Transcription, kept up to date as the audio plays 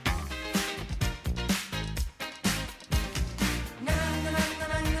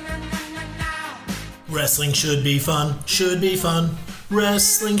Wrestling should be fun, should be fun.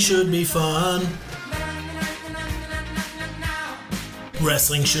 Wrestling should be fun.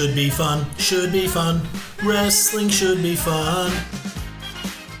 Wrestling should be fun, should be fun. Wrestling should be fun.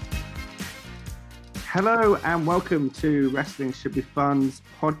 Hello and welcome to Wrestling Should Be Fun's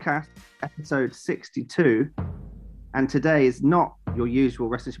podcast, episode 62. And today is not your usual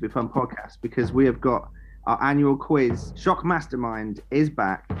Wrestling Should Be Fun podcast because we have got our annual quiz. Shock Mastermind is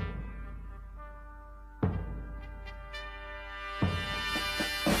back.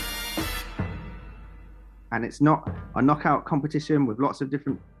 And it's not a knockout competition with lots of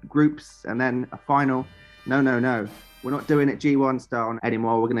different groups and then a final. No. We're not doing it G1 style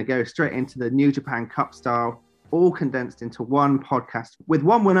anymore. We're going to go straight into the New Japan Cup style, all condensed into one podcast with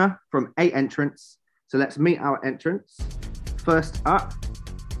one winner from 8 entrants. So let's meet our entrants. First up,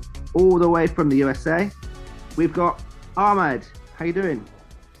 all the way from the USA, we've got Ahmed. How you doing?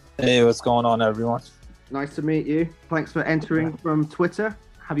 Hey, what's going on, everyone? Nice to meet you. Thanks for entering from Twitter.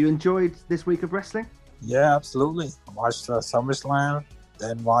 Have you enjoyed this week of wrestling? Yeah, absolutely. I watched SummerSlam,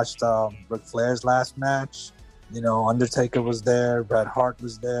 then watched Ric Flair's last match. You know, Undertaker was there, Bret Hart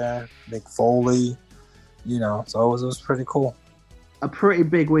was there, Mick Foley. You know, so it was pretty cool. A pretty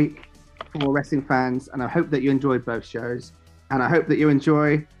big week for wrestling fans, and I hope that you enjoyed both shows. And I hope that you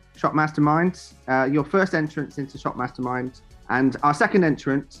enjoy Shock Mastermind, your first entrance into Shock Mastermind. And our second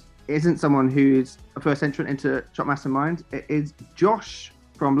entrant isn't someone who's a first entrant into Shock Mastermind. It is Josh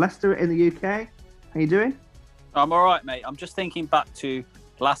from Leicester in the UK. How you doing? I'm all right, mate. I'm just thinking back to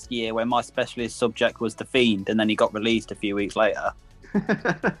last year when my specialist subject was The Fiend, and then he got released a few weeks later.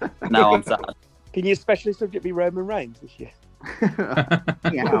 Now I'm sad. Can your specialist subject be Roman Reigns this year?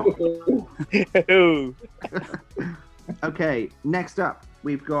 Yeah. Ooh. Okay, next up,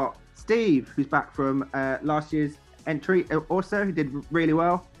 we've got Steve, who's back from last year's entry. Also, who did really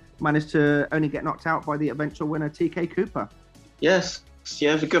well. Managed to only get knocked out by the eventual winner, TK Cooper. Yes,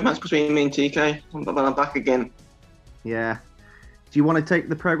 it was a good match between me and TK. I'm back again. Yeah. Do you want to take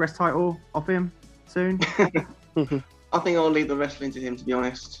the Progress title off him soon? I think I'll leave the wrestling to him, to be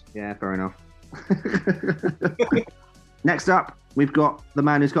honest. Yeah, fair enough. Next up, we've got the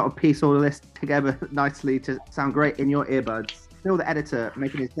man who's got a piece order list together nicely to sound great in your earbuds. Phil, the editor,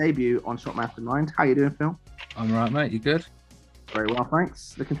 making his debut on Shock Mastermind. How you doing, Phil? I'm all right, mate. You good? Very well,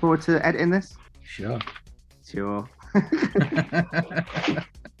 thanks. Looking forward to editing this? Sure.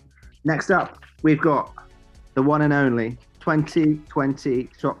 Next up, we've got the one and only 2020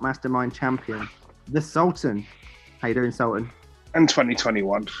 Shock Mastermind champion, the Sultan. How you doing, Sultan? And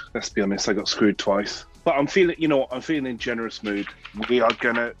 2021. Let's be honest, I got screwed twice. But I'm feeling, I'm feeling in generous mood. We are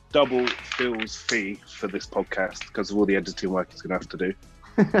going to double Phil's fee for this podcast because of all the editing work he's going to have to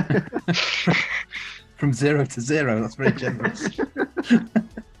do. From 0 to 0, that's very generous.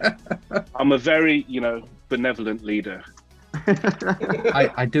 I'm a very, benevolent leader.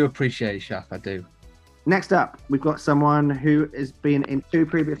 I do appreciate it, Shaq, I do. Next up, we've got someone who has been in 2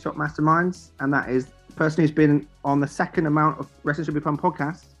 previous Shock Masterminds, and that is the person who's been on the second amount of Wrestling Should Be Fun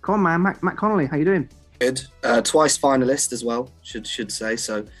podcasts. Come on, man, Matt Connolly, how you doing? Good. Twice finalist as well, should say.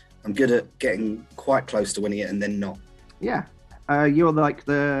 So I'm good at getting quite close to winning it and then not. Yeah. You're like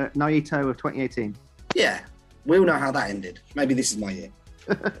the Naito of 2018. Yeah. We all know how that ended. Maybe this is my year.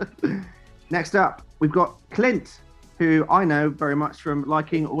 Next up, we've got Clint, who I know very much from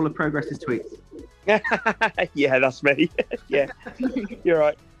liking all of Progress's tweets. Yeah, that's me. Yeah, you're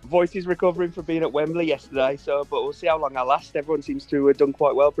right. Voice is recovering from being at Wembley yesterday, but we'll see how long I last. Everyone seems to have done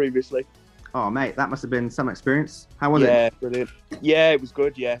quite well previously. Oh, mate, that must have been some experience. How was it? Yeah, brilliant. Yeah, it was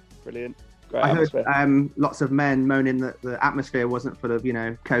good. Yeah, brilliant. Great atmosphere. I heard lots of men moaning that the atmosphere wasn't full of,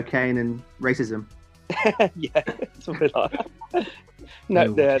 cocaine and racism. Yeah, something like that.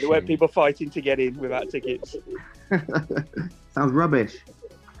 No, there weren't people fighting to get in without tickets. Sounds rubbish.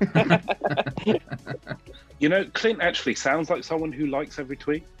 Clint actually sounds like someone who likes every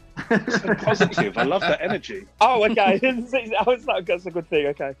tweet. So positive. I love that energy. Oh, okay. That's a good thing.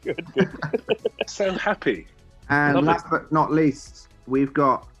 Okay, good. So happy. And last but not least, we've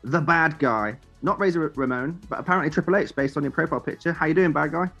got the bad guy. Not Razor Ramon, but apparently Triple H based on your profile picture. How you doing,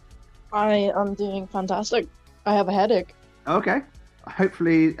 bad guy? I am doing fantastic. I have a headache. Okay.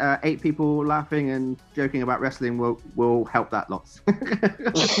 Hopefully 8 people laughing and joking about wrestling will help that lots.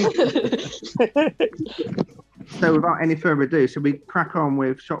 So without any further ado, should we crack on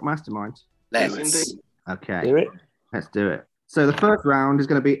with Shock Mastermind? Let's. Okay. Do it. Let's do it. So the first round is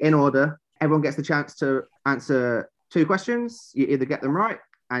going to be in order. Everyone gets the chance to answer 2 questions. You either get them right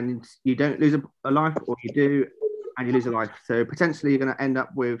and you don't lose a life, or you do and you lose a life. So potentially you're going to end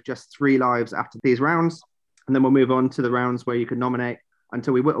up with just 3 lives after these rounds. And then we'll move on to the rounds where you can nominate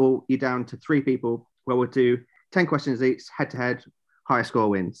until we whittle you down to 3 people Well, we'll do 10 questions each, head-to-head. Higher score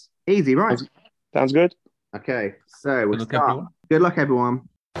wins. Easy, right? Sounds good. Okay, so we'll Good luck, start. everyone. Good luck, everyone.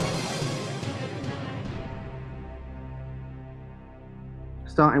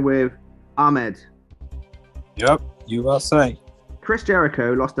 Starting with Ahmed. Yep, USA. Chris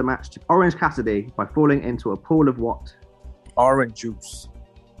Jericho lost a match to Orange Cassidy by falling into a pool of what? Orange juice.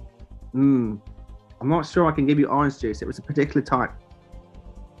 I'm not sure I can give you orange juice. It was a particular type.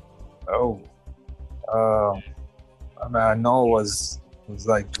 Oh. I know it was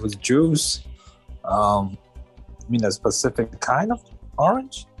juice. You mean a specific kind of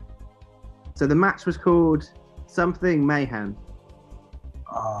orange? So the match was called something Mayhem.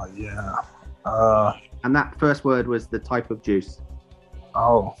 Oh, yeah. And that first word was the type of juice.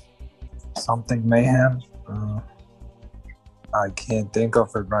 Oh, something mayhem. I can't think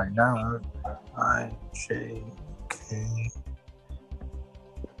of it right now. IJK.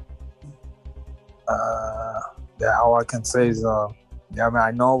 Yeah, all I can say is, I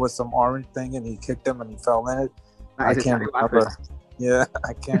know it was some orange thing, and he kicked him, and he fell in it. I can't remember. Yeah,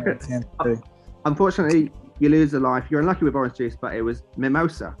 I can't say. Unfortunately, you lose a life. You're unlucky with orange juice, but it was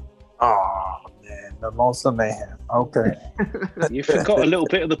mimosa. Oh man, mimosa mayhem. Okay. You forgot a little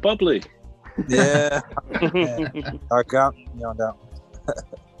bit of the bubbly. Yeah. I got me on that one.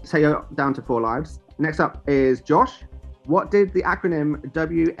 So you're down to 4 lives. Next up is Josh. What did the acronym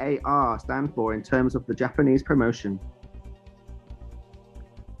WAR stand for in terms of the Japanese promotion?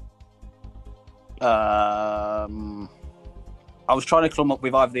 I was trying to come up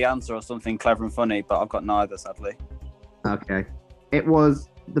with either the answer or something clever and funny, but I've got neither, sadly. Okay. It was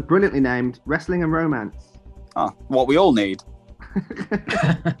the brilliantly named Wrestling and Romance. Ah, what we all need.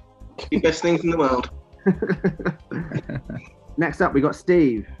 The best things in the world. Next up, we got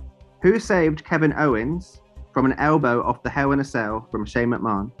Steve. Who saved Kevin Owens from an elbow off the Hell in a Cell from Shane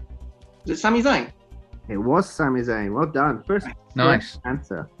McMahon? Is it Sami Zayn? It was Sami Zayn. Well done. First Nice.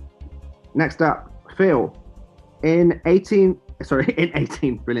 answer. Next up, Phil. In 18,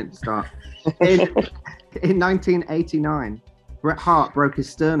 brilliant start. In 1989, Bret Hart broke his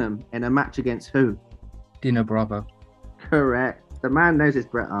sternum in a match against who? Dino Bravo. Correct. The man knows his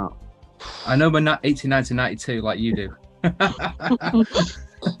Bret Hart. I know we're not 1892 like you do.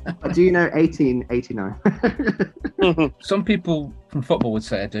 But do you know 1889? Some people from football would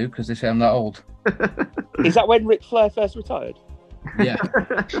say I do because they say I'm that old. Is that when Ric Flair first retired? Yeah.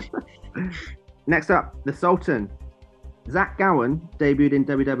 Next up, the Sultan. Zach Gowen debuted in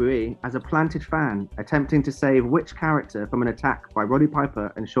WWE as a planted fan, attempting to save which character from an attack by Roddy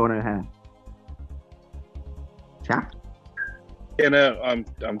Piper and Sean O'Haire? Chap? Yeah, no, I'm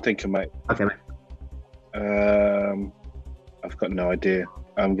thinking, mate. Okay, mate. I've got no idea.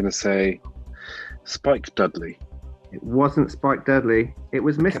 I'm going to say Spike Dudley. It wasn't Spike Dudley. It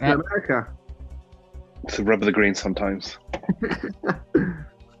was Mr. America. It's a rub of the green sometimes.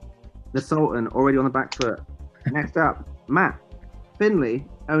 The Sultan already on the back foot. Next up, Matt. Finlay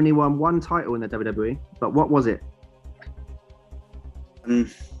only won 1 title in the WWE, but what was it? The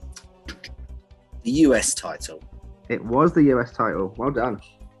US title. It was the US title. Well done.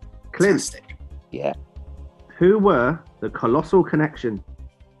 Clint. Fantastic. Yeah. Who were the Colossal Connection?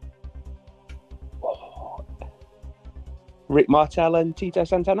 Rick Martel and Tito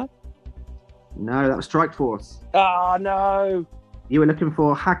Santana? No, that was Strike Force. Oh, no. You were looking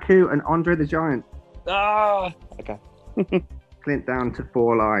for Haku and Andre the Giant. Ah. Okay. Clint down to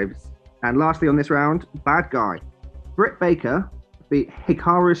 4 lives. And lastly on this round, Bad Guy. Britt Baker beat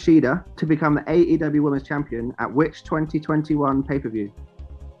Hikaru Shida to become the AEW Women's Champion at which 2021 pay-per-view?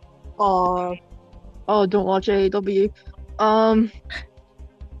 Oh, don't watch AEW. All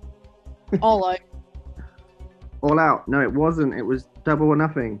Out. All Out. No, it wasn't. It was Double or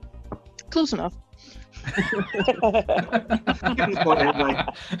Nothing. Close enough.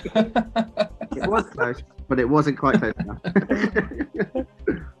 It was close, but it wasn't quite close enough.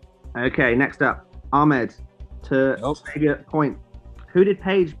 Okay, next up, Ahmed to take a point. Who did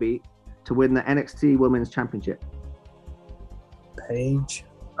Paige beat to win the NXT Women's Championship? Paige.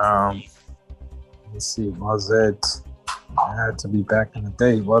 Let's see. Was it? I had to be back in the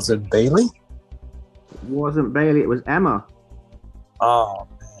day. Was it Bailey? It wasn't Bailey. It was Emma. Oh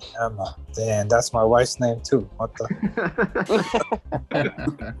man, Emma. Damn, that's my wife's name too. What the?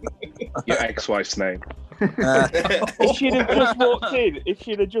 Your ex-wife's name. If she'd have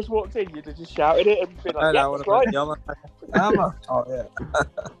just walked in, you'd have just shouted it and been like, "Yeah, that's right." Emma. Oh yeah.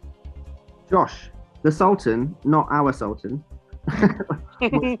 Josh, the Sultan, not our Sultan,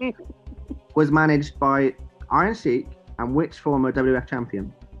 was managed by Iron Sheik and which former WWF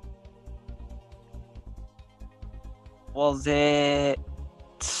champion? Was it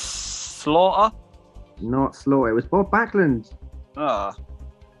Slaughter? Not Slaughter. It was Bob Backlund. Ah,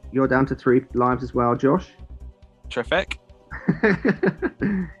 You're down to 3 lives as well, Josh. terrific.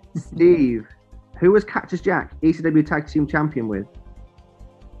 Steve, who was Cactus Jack ECW Tag Team Champion with?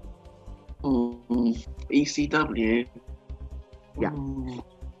 ECW. Yeah.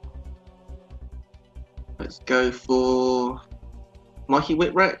 Let's go for Mikey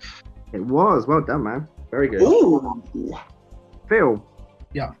Whipwreck. It was. Well done, man. Very good. Ooh. Phil.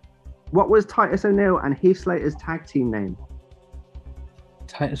 Yeah. What was Titus O'Neil and Heath Slater's tag team name?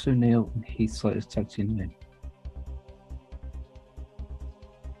 Titus O'Neil and Heath Slater's tag team name.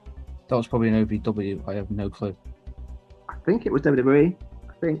 That was probably an OVW. I have no clue. I think it was WWE.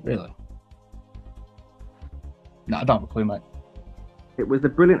 I think. Really? No, I don't have a clue, mate. It was the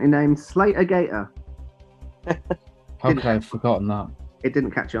brilliantly named Slater Gator. How could I have forgotten that? It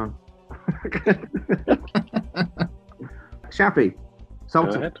didn't catch on. Shappy.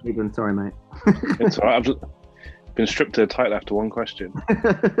 Sultan. ahead. Even, sorry, mate. It's all right. I've been stripped to the title after one question.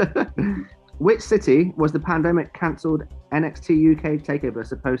 Which city was the pandemic cancelled NXT UK takeover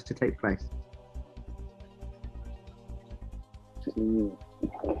supposed to take place?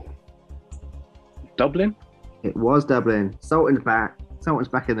 Dublin? It was Dublin. Sultan's back. Sultan's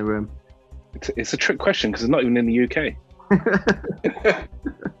back in the room. It's a trick question because it's not even in the UK.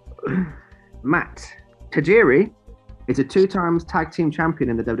 Matt. Tajiri is a 2-time tag team champion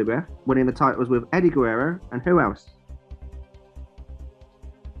in the WWF, winning the titles with Eddie Guerrero and who else?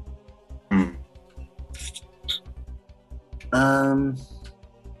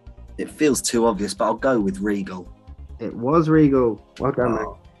 It feels too obvious, but I'll go with Regal. It was Regal. Well done, mate.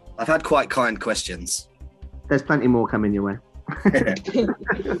 I've had quite kind questions. There's plenty more coming your way.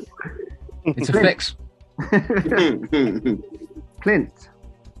 It's a fix. Clint.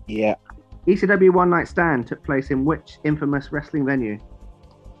 Yeah. ECW One Night Stand took place in which infamous wrestling venue?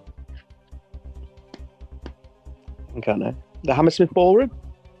 Okay, no. The Hammersmith Ballroom?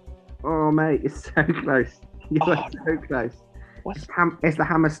 Oh, mate, it's so close. You're so close. What's... It's the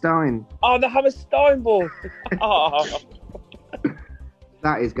Hammerstein. Oh, the Hammerstein Ball. Oh.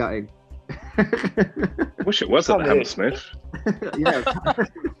 That is gutting. Wish it was at the Hammersmith. Yeah.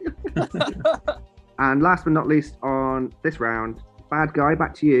 And last but not least on this round, Bad Guy,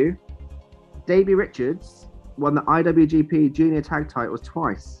 back to you. Davey Richards won the IWGP Junior Tag titles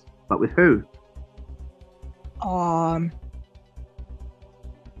twice, but with who? I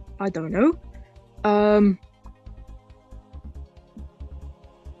don't know. I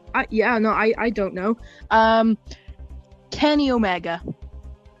don't know. Kenny Omega.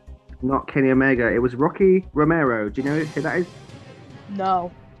 Not Kenny Omega. It was Rocky Romero. Do you know who that is?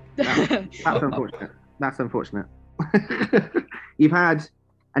 No. That's unfortunate. That's unfortunate. You've had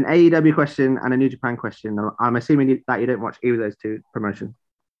an AEW question and a New Japan question. I'm assuming that you don't watch either of those two promotions.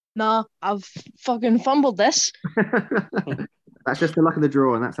 Nah, I've fucking fumbled this. That's just the luck of the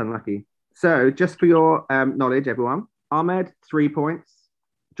draw, and that's unlucky. So, just for your knowledge, everyone, Ahmed, 3 points.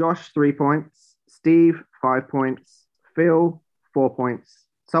 Josh, 3 points. Steve, 5 points. Phil, 4 points.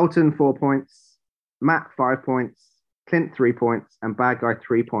 Sultan, 4 points. Matt, 5 points. Clint, 3 points. And Bad Guy,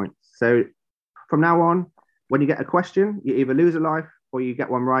 3 points. So, from now on, when you get a question, you either lose a life or you get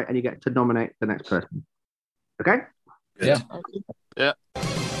one right and you get to nominate the next person. Okay? Yeah. Yeah.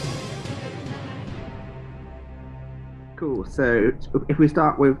 Cool. So if we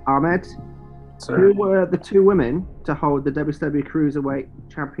start with Ahmed, Sir. who were the 2 women to hold the WCW Cruiserweight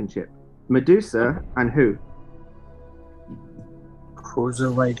Championship? Medusa and who?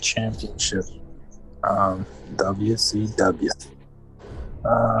 Cruiserweight Championship. WCW.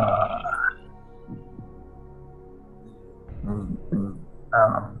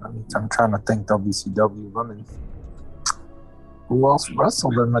 I'm trying to think WCW women. Who else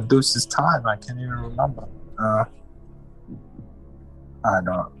wrestled in Medusa's time? I can't even remember.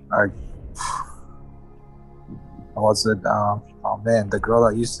 Was it, the girl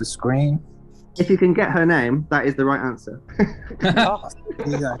that used to scream? If you can get her name, that is the right answer.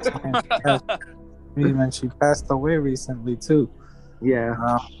 And she passed away recently, too. Yeah.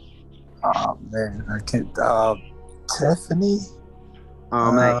 I can't, Tiffany?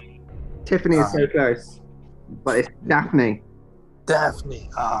 Oh, mate. Tiffany is so close. But it's Daphne. Daphne.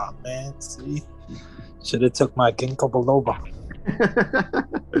 Ah, man, see? Should have took my ginkgo biloba.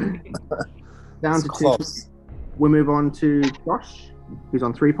 Down to close. 2. We move on to Josh, who's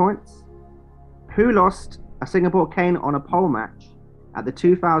on 3 points. Who lost a Singapore cane on a pole match at the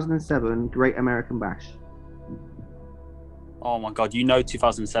 2007 Great American Bash? Oh my god,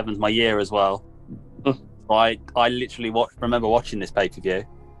 2007's my year as well. I literally remember watching this pay-per-view.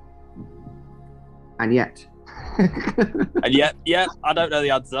 And yet. And yeah, I don't know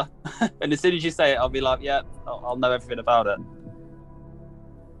the answer. And as soon as you say it, I'll be like, yeah, I'll know everything about it.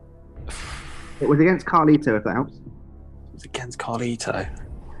 It was against Carlito, if that helps. It was against Carlito.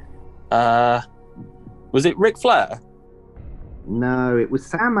 Was it Ric Flair? No, it was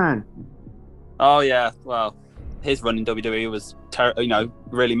Sandman. Oh yeah, well, his run in WWE was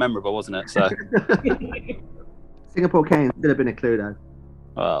really memorable, wasn't it? So Singapore Kane should have been a clue though.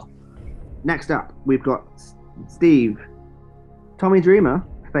 well, Next up, we've got Steve. Tommy Dreamer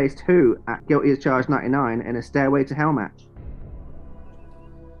faced who at Guilty as Charged 99 in a Stairway to Hell match?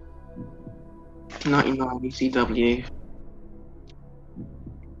 99 ECW.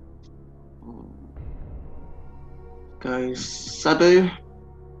 Goes Sabu.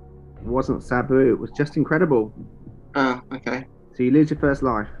 It wasn't Sabu, it was just Incredible. Oh, okay. So you lose your first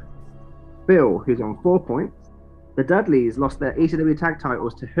life. Bill, who's on 4 points. The Dudleys lost their ECW tag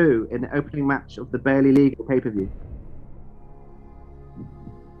titles to who in the opening match of the Barely Legal pay-per-view?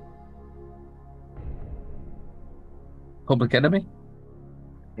 Public Enemy?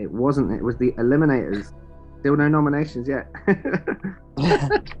 It wasn't, it was the Eliminators. Still no nominations yet.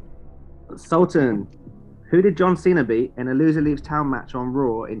 Sultan. Who did John Cena beat in a Loser Leaves Town match on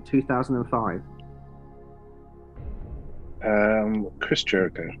Raw in 2005? Chris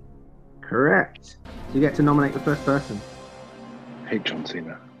Jericho. Correct. You get to nominate the first person. I hate John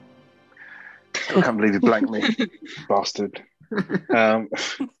Cena. I can't believe he blanked me, bastard. I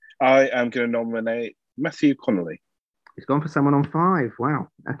am going to nominate Matthew Connolly. He's gone for someone on 5. Wow.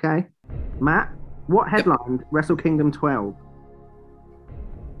 Okay. Matt, what headlined Wrestle Kingdom 12?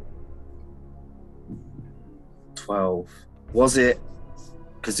 12. Was it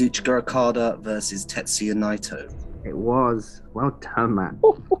Kazuchika Okada versus Tetsuya Naito? It was. Well done, Matt.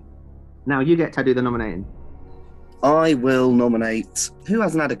 Now you get to do the nominating. I will nominate. Who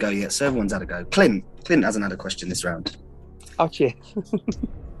hasn't had a go yet? So everyone's had a go. Clint. Clint hasn't had a question this round. Oh, cheers.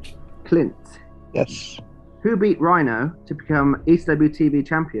 Clint. Yes. Who beat Rhino to become ECW TV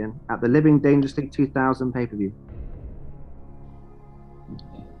champion at the Living Dangerously 2000 pay-per-view?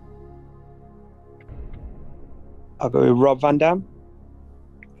 I'll go with Rob Van Dam.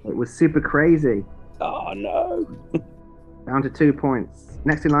 It was Super Crazy. Oh, no. Down to 2 points.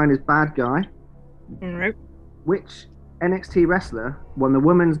 Next in line is Bad Guy. Nope. Which NXT wrestler won the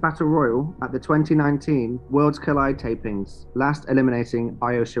Women's Battle Royal at the 2019 Worlds Collide tapings, last eliminating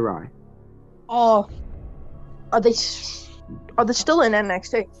Io Shirai? Oh, are they still in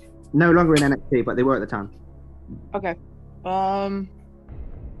NXT? No longer in NXT, but they were at the time. Okay. I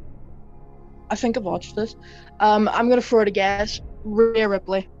think I've watched this. I'm gonna throw it a guess. Rhea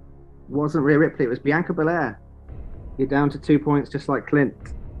Ripley. Wasn't Rhea Ripley, it was Bianca Belair. You're down to 2 points, just like Clint.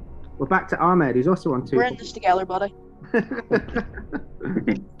 We're back to Ahmed, who's also on 2 We're in points. this together, buddy.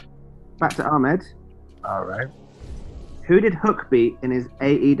 Back to Ahmed. All right. Who did Hook beat in his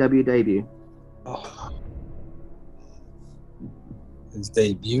AEW debut? Oh. His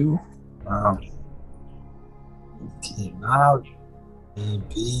debut came out. He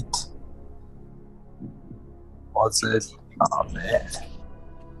beat. What's it? Oh man,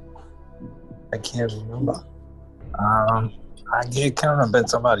 I can't remember. It kind of been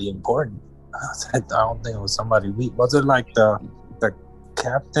somebody important. I don't think it was somebody weak. Was it like the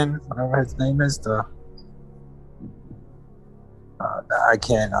captain, whatever his name is? I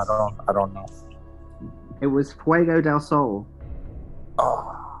don't know. It was Fuego del Sol.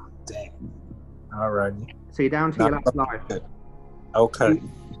 Oh, dang. Alrighty. So you're down to your last life. Okay.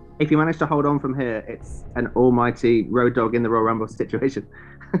 If you manage to hold on from here, it's an almighty Road Dogg in the Royal Rumble situation.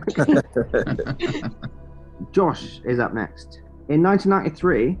 Josh is up next. In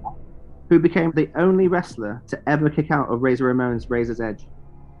 1993, who became the only wrestler to ever kick out of Razor Ramon's Razor's Edge?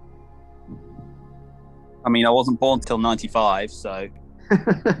 I mean, I wasn't born till 95, so.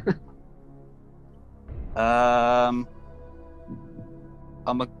 I'm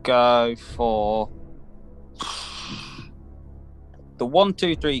gonna go for the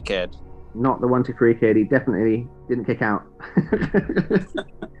 1-2-3 kid. Not the 1-2-3 kid. He definitely didn't kick out.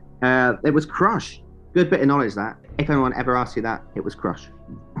 It was Crush. Good bit of knowledge that. If anyone ever asks you that, it was Crush.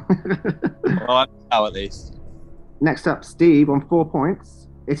 Well, I know at least. Next up, Steve on 4 points.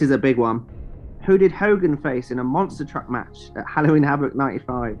 This is a big one. Who did Hogan face in a monster truck match at Halloween Havoc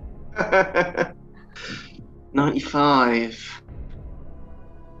 95? 95.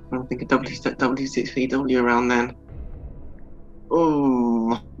 I think a WCW around then.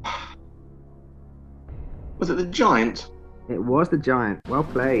 Oh. Was it the Giant? It was the Giant. Well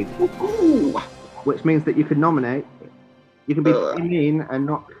played. Ooh. Which means that you can nominate. You can be pretty mean and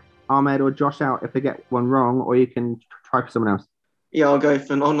knock Ahmed or Josh out if they get one wrong, or you can try for someone else. Yeah, I'll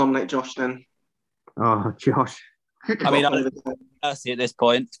nominate Josh then. Oh, Josh. I mean, I'm thirsty at this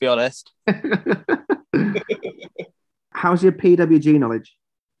point, to be honest. How's your PWG knowledge?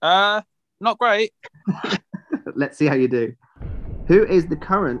 Not great. Let's see how you do. Who is the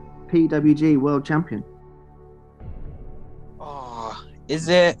current PWG world champion? Oh, is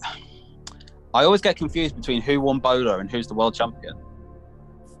it? I always get confused between who won Bola and who's the world champion.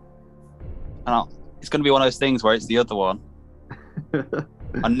 And it's going to be one of those things where it's the other one.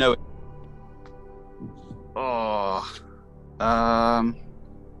 I know it. Oh, I'm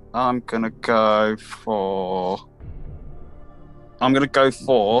gonna go for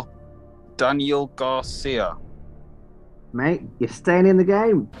Daniel Garcia. Mate, you're staying in the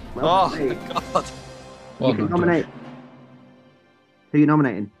game. Oh done, my god! You can nominate. Who are you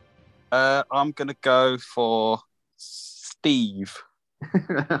nominating? I'm gonna go for Steve.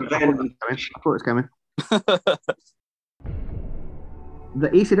 I thought it was coming. The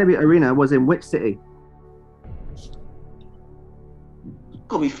ECW arena was in which city?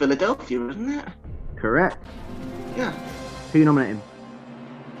 Gotta be Philadelphia, isn't it? Correct. Yeah. Who are you nominating?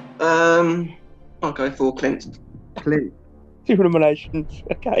 I'll go for Clint. Clint. Two nominations.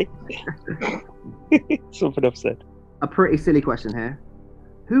 Okay. Something I've said. A pretty silly question here.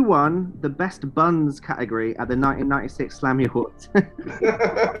 Who won the best buns category at the 1996 Slammy Awards?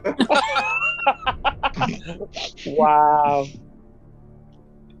 Wow.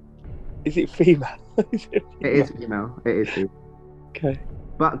 Is it female? It is female. It is female. Okay.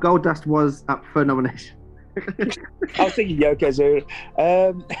 But Goldust was up for nomination. I was thinking Yokozuna.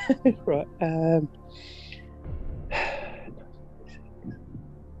 Right.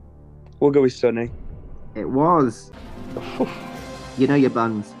 We'll go with Sonny. It was. You know your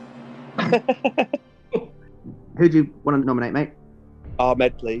buns. Who do you want to nominate, mate?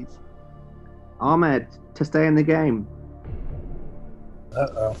 Ahmed, please. Ahmed, to stay in the game.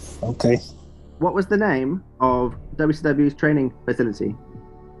 Uh-oh. Okay. What was the name of WCW's training facility?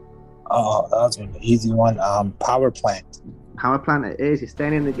 Oh, that was an easy one. Power Plant. Power Plant it is. You're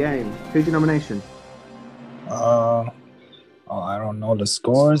staying in the game. Who's your nomination? I don't know the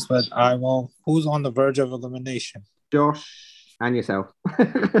scores, but I will. Who's on the verge of elimination? Josh and yourself. I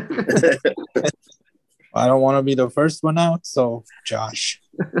don't want to be the first one out, so Josh.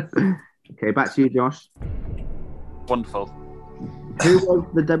 Okay, back to you, Josh. Wonderful. Who was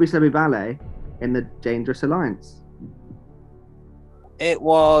the WCW valet in the Dangerous Alliance? It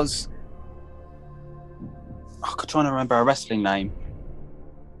was. I'm trying to remember a wrestling name.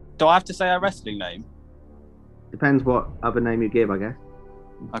 Do I have to say a wrestling name? Depends what other name you give, I guess.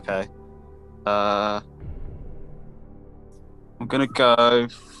 Okay. I'm gonna go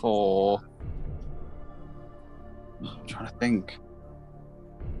for. I'm trying to think.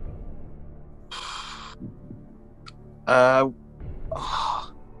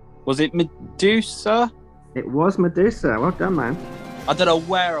 Was it Medusa? It was Medusa. Well done, man. I don't know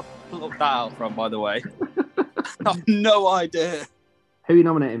where I plucked that out from, by the way. I have no idea. Who are you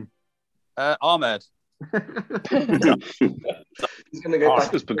nominating? Ahmed. He's gonna go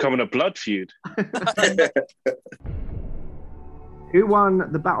back. It's becoming a blood feud. Who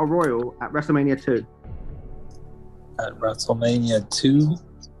won the Battle Royal at WrestleMania 2? At WrestleMania 2,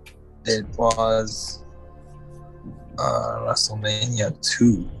 it was WrestleMania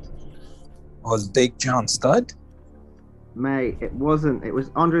 2. Was Big John Studd? Mate, it wasn't. It was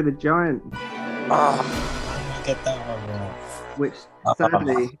Andre the Giant. I get that one wrong. Which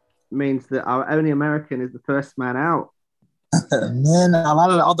sadly means that our only American is the first man out. Man, a lot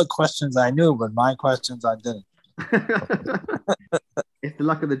of the other questions I knew, but my questions I didn't. It's the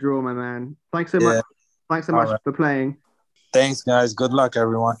luck of the draw, my man. Thanks so much. Thanks so much for playing. Thanks, guys. Good luck,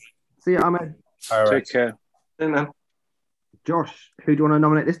 everyone. See you, Ahmed. All right. Take care. Hey, man. Josh, who do you want to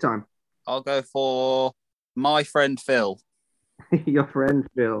nominate this time? I'll go for my friend Phil. Your friend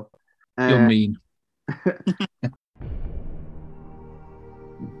Phil. You're mean.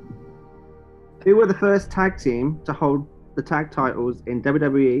 Who were the first tag team to hold the tag titles in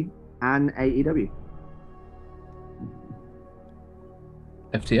WWE and AEW?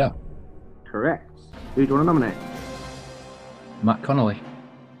 FTR. Correct. Who do you want to nominate? Matt Connolly.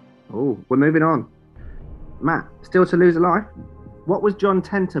 Oh, we're moving on. Matt, still to lose a life. What was John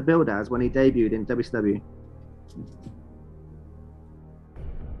Tenta billed as when he debuted in WCW?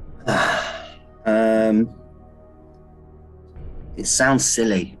 It sounds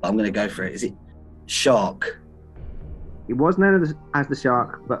silly, but I'm going to go for it. Is it Shark? He was known as the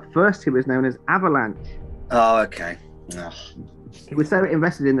Shark, but first he was known as Avalanche. Oh, okay. Oh. He was so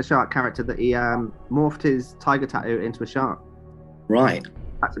invested in the Shark character that he morphed his tiger tattoo into a shark. Right.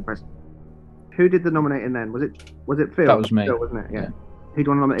 That's impressive. Who did the nominating then? Was it Phil? That was me. Phil, wasn't it? Yeah. Who do you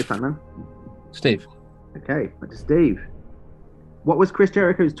want to nominate this time, man? Steve. Okay, back to Steve. What was Chris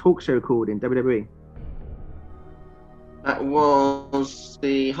Jericho's talk show called in WWE? That was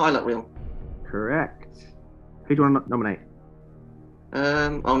the highlight reel. Correct. Who do you want to nominate?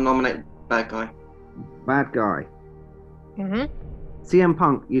 I'll nominate Bad Guy. Bad Guy. Mm-hmm. CM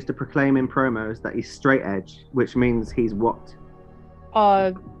Punk used to proclaim in promos that he's straight edge, which means he's what?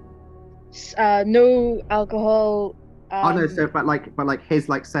 No alcohol. But his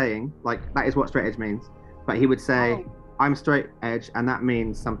saying, that is what straight edge means. But he would say, I'm straight edge, and that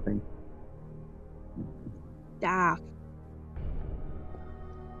means something. Ah.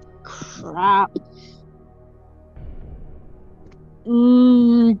 Crap.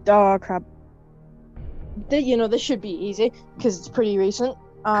 Oh, crap. This should be easy because it's pretty recent.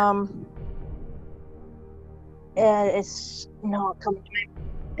 It's not coming to me.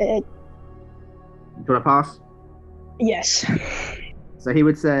 Do you want to pass? Yes. So he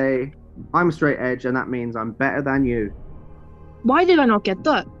would say, I'm straight edge, and that means I'm better than you. Why did I not get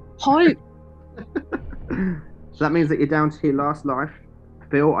that? How? So that means that you're down to your last life.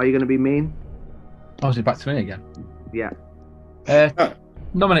 Phil, are you going to be mean? Oh, is it back to me again? Yeah.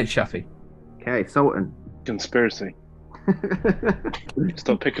 Nominate Shafi. Okay, Sultan. Conspiracy.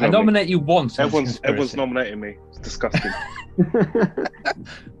 Stop picking I on nominate me. you once. Everyone's nominating me. It's disgusting.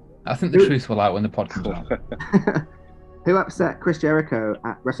 I think the truth will out when the pod comes out. Who upset Chris Jericho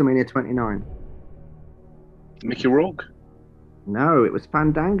at WrestleMania 29? Mickey Rourke. No, it was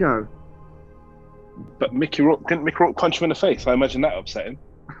Fandango. But didn't Mickey Rourke punch him in the face? I imagine that upset him.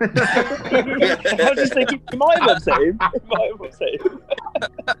 I was just thinking, it might have upset him.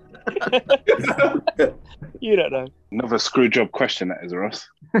 You don't know. Another screw job question, that is, Ross.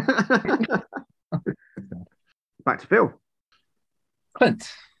 Back to Phil.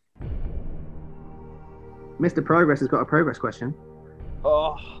 Clint. Mr. Progress has got a progress question.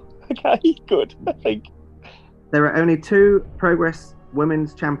 Oh, okay, good. I think. There are only 2 Progress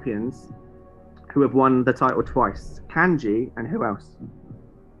Women's Champions who have won the title twice. Kanji and who else?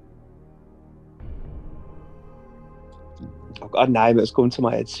 I've got a name that's coming to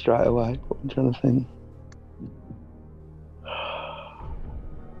my head straight away. What I'm trying to think.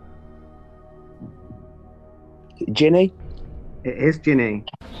 Ginny? It is Ginny.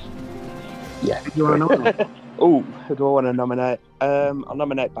 Yeah. Who do you want to nominate? Oh, who do I want to nominate? I'll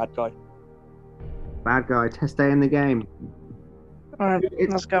nominate Bad Guy. Bad Guy to stay in the game. All right,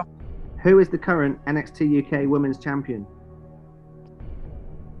 let's go. Who is the current NXT UK Women's Champion?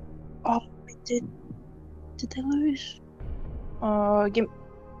 Oh, did they lose? Hold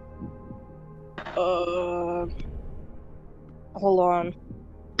on.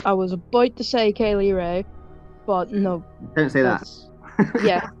 I was about to say Kaylee Ray, but no. Don't say that.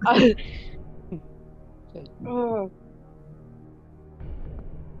 Yeah.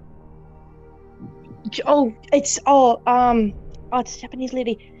 It's the Japanese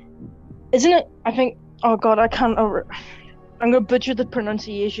lady, isn't it? I think. Oh God, I can't. I'm gonna butcher the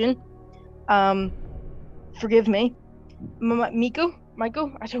pronunciation. Forgive me. Miko? I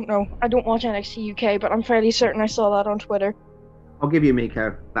don't know. I don't watch NXT UK, but I'm fairly certain I saw that on Twitter. I'll give you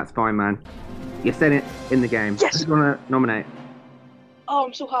Miko. That's fine, man. You're saying it in the game. Yes. Who do you want to nominate? Oh,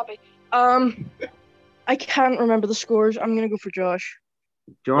 I'm so happy. I can't remember the scores. I'm gonna go for Josh.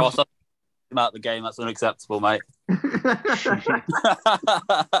 Josh? Ross, I'm out the game. That's unacceptable, mate. Sorry.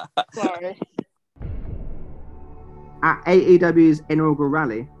 At AEW's inaugural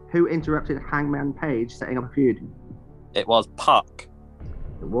rally, who interrupted Hangman Page setting up a feud? It was Puck.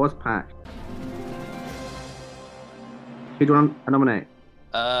 It was Pac. Who do you want to nominate?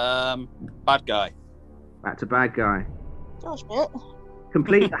 Bad Guy. Back to Bad Guy. Josh, mate.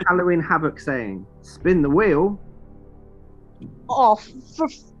 Complete the Halloween Havoc saying, spin the wheel. Oh, for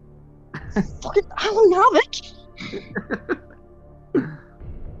fucking Halloween Havoc.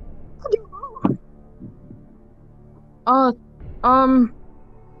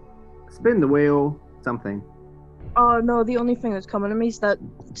 Spin the wheel, something. No, the only thing that's coming to me is that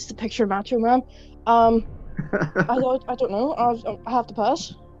it's the picture of Macho Man. I don't know. I have to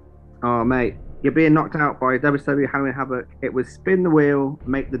pass. Oh, mate, you're being knocked out by WWE Halloween Havoc. It was spin the wheel,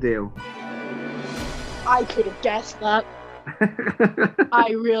 make the deal. I could have guessed that.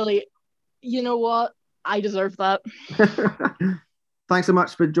 I really, you know what? I deserve that. Thanks so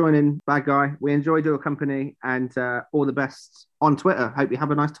much for joining, Bad Guy. We enjoyed your company, and all the best on Twitter. Hope you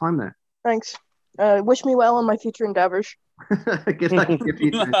have a nice time there. Thanks. Wish me well on my future endeavors. Good luck in your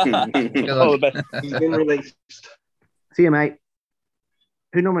future. All the best. He's been released. See you, mate.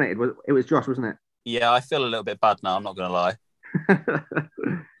 Who nominated? It was Josh, wasn't it? Yeah, I feel a little bit bad now. I'm not going to lie.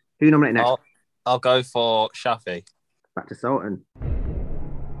 Who nominated next? I'll go for Shafi. Back to Sultan.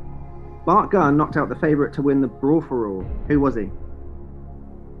 Bart Gunn knocked out the favourite to win the Brawl for All. Who was he?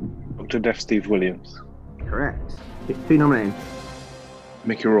 Dr. Death Steve Williams. Correct. Who nominated?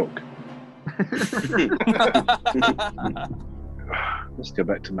 Mickey Rourke. Let's go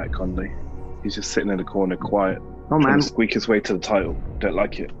back to Matt Conley. He's just sitting in the corner quiet, trying to squeak his way to the title. Don't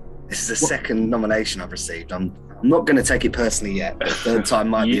like it. This is the second nomination I've received. I'm not going to take it personally yet, but the third time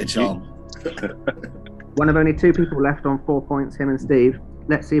might be a charm. One of only 2 people left on 4 points, him and Steve.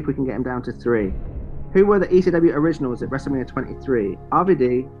 Let's see if we can get him down to 3. Who were the ECW originals at WrestleMania 23?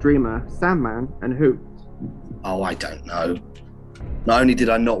 RVD, Dreamer, Sandman, and who? Oh, I don't know. Not only did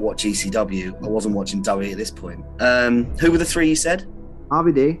I not watch ECW, I wasn't watching WWE at this point. Who were the 3 you said?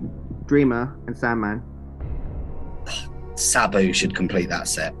 RVD, Dreamer, and Sandman. Sabu should complete that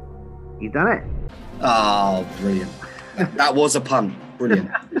set. You done it. Oh, brilliant. That was a pun. Brilliant.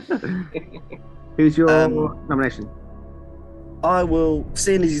 Who's your nomination? I will,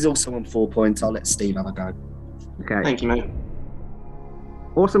 seeing as he's also on 4 points, I'll let Steve have a go. Okay. Thank you, mate.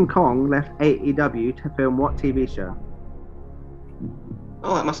 Awesome Kong left AEW to film what TV show?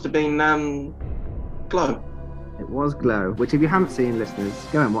 Oh, that must have been Glow. It was Glow, which if you haven't seen, listeners,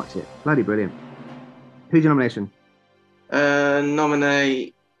 go and watch it. Bloody brilliant. Who's your nomination?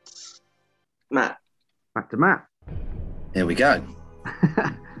 Nominate Matt. Back to Matt. Here we go.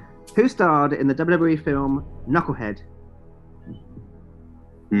 Who starred in the WWE film Knucklehead?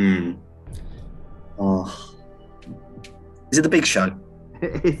 Oh. Is it The Big Show?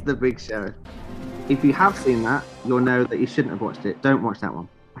 It's The Big Show. If you have seen that, you'll know that you shouldn't have watched it. Don't watch that one.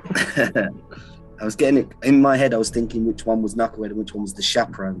 I was getting it in my head. I was thinking which one was Knucklehead and which one was The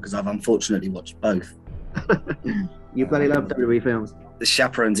Chaperone, because I've unfortunately watched both. You bloody love WWE films. The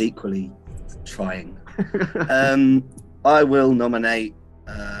Chaperone's equally trying. I will nominate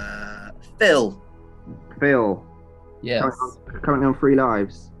Phil. Phil. Yes. Currently on 3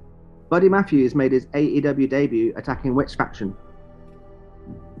 lives. Buddy Matthews made his AEW debut attacking which faction?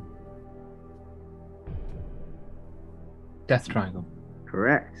 Death Triangle.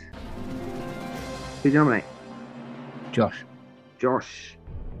 Correct. Who'd you nominate? Josh. Josh.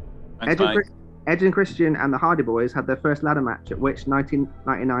 Thanks, Edge and Christian and the Hardy Boys had their first ladder match at which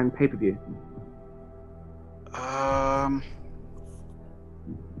 1999 pay-per-view?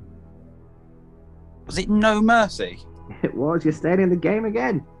 Was it No Mercy? It was. You're staying in the game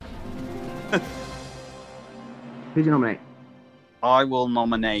again. Who'd you nominate? I will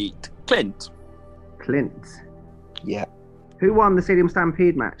nominate Clint. Clint. Yeah. Who won the Stadium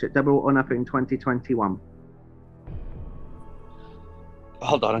Stampede match at Double or Nothing 2021?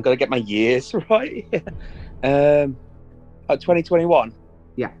 Hold on, I've got to get my years right. 2021.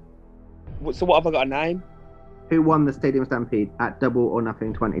 Yeah. So what have I got a name? Who won the Stadium Stampede at Double or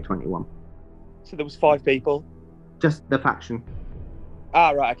Nothing 2021? So there was 5 people. Just the faction.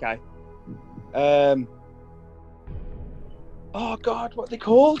 Ah, right, okay. Oh God, what are they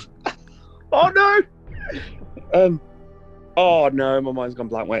called? Oh no. Oh no, my mind's gone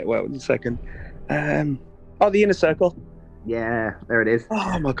blank. Wait a second. The Inner Circle. Yeah, there it is.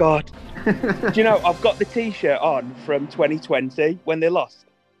 Oh my God. Do you know, I've got the T-shirt on from 2020 when they lost.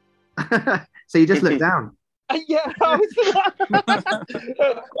 So you just looked down. Yeah, I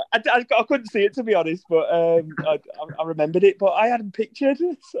couldn't see it, to be honest, but I remembered it, but I hadn't pictured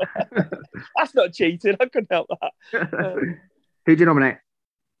it. So. That's not cheating. I couldn't help that. Who'd you nominate?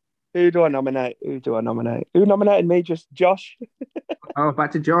 Who do I nominate? Who nominated me? Just Josh? Oh,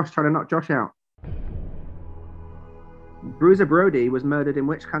 back to Josh, trying to knock Josh out. Bruiser Brody was murdered in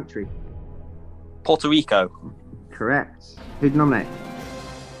which country? Puerto Rico. Correct. Who'd you nominate?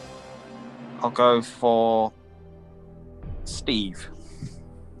 I'll go for Steve.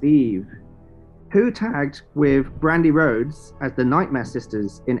 Steve. Who tagged with Brandy Rhodes as the Nightmare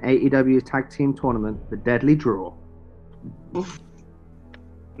Sisters in AEW's tag team tournament, The Deadly Draw? Oof.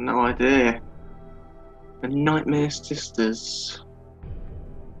 No idea. The Nightmare Sisters.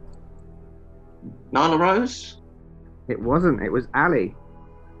 Nyla Rose? It wasn't. It was Ali.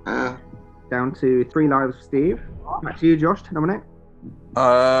 Ah. Down to 3 lives for Steve. Back to you, Josh, to nominate.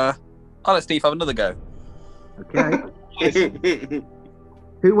 I'll let Steve have another go. Okay.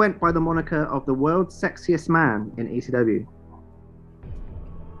 Who went by the moniker of the world's sexiest man in ECW?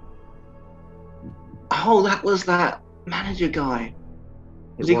 Oh, that was that manager guy.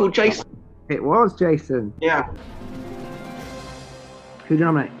 Was he called Jason? It was Jason. Yeah. Who'd you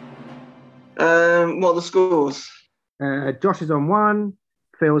nominate? What are the scores? Josh is on 1,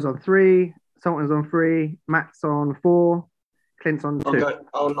 Phil's on 3, Sultan's on 3, Matt's on 4, Clint's on 2.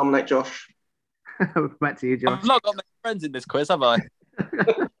 I'll nominate Josh. Back to you, Josh. I've not got many friends in this quiz, have I?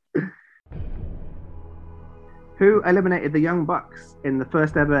 Who eliminated the Young Bucks in the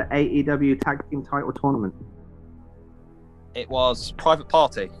first ever AEW Tag Team Title Tournament? It was Private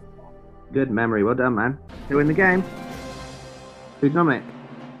Party. Good memory. Well done, man. Who in the game? Who'd nominate?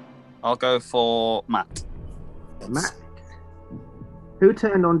 I'll go for Matt. Matt. Who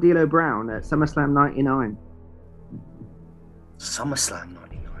turned on D'Lo Brown at SummerSlam 99? SummerSlam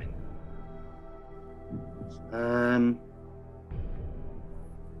 99.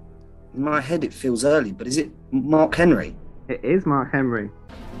 In my head, it feels early, but is it Mark Henry? It is Mark Henry.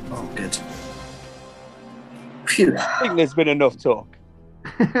 Oh, good. Phew. I think there's been enough talk.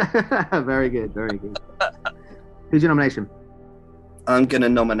 Very good, very good. Who's your nomination? I'm going to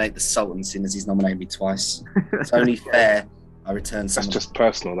nominate the Sultan, seeing as he's nominated me twice. It's only fair I return some. That's just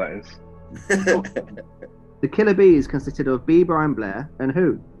personal, that is. The Killer Bees consisted of B. Brian Blair and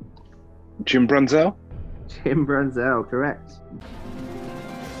who? Jim Brunzell? Jim Brunzell, correct.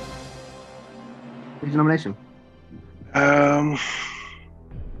 Who's your nomination?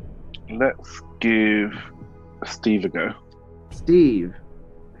 Let's give Steve a go. Steve.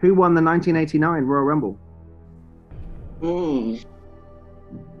 Who won the 1989 Royal Rumble?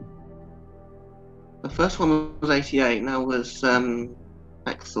 The first one was 88, now was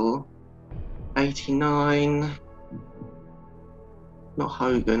Exor. 89. Not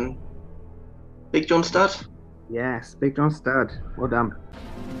Hogan. Big John Studd? Yes, Big John Studd. Well done.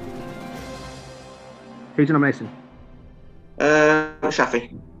 Who's your nomination?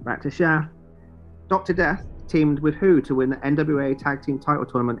 Shafi. Back to Shaf. Dr. Death teamed with who to win the NWA Tag Team Title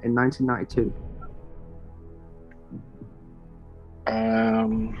Tournament in 1992?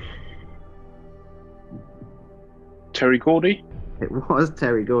 Terry Gordy? It was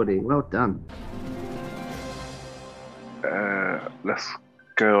Terry Gordy. Well done. Let's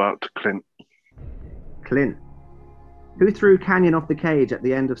go out to Clint. Clint. Who threw Canyon off the cage at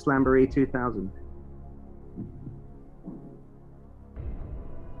the end of Slamboree 2000?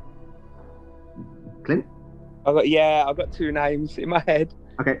 Clint? I've got two names in my head.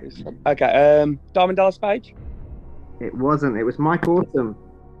 Okay. Diamond Dallas Page? It wasn't. It was Mike Awesome.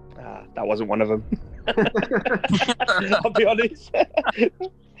 That wasn't one of them. I'll be honest.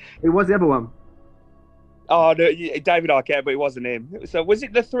 Who was the other one? Oh, no, David Arquette, but it wasn't him. So was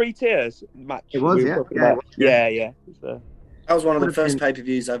it the 3 tiers match? It was, yeah. Yeah. So. That was one of the first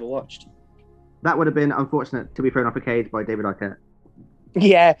pay-per-views I ever watched. That would have been unfortunate to be thrown off a cage by David Arquette.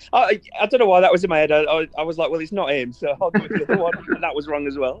 Yeah, I don't know why that was in my head. I was like, well, it's not him, so I'll go with the other one. And that was wrong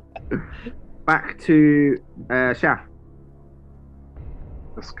as well. Back to Shaf.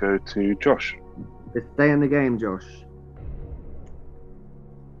 Let's go to Josh. Let's stay in the game, Josh.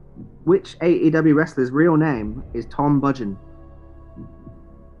 Which AEW wrestler's real name is Tom Budgeon?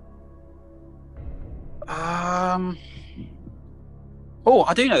 Oh,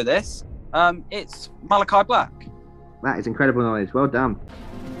 I do know this. It's Malachi Black. That is incredible knowledge. Well done.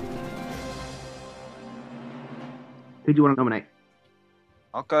 Who do you want to nominate?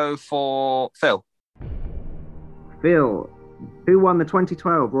 I'll go for Phil. Phil. Who won the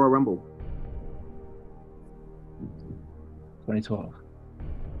 2012 Royal Rumble? 2012.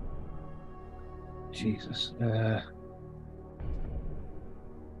 Jesus.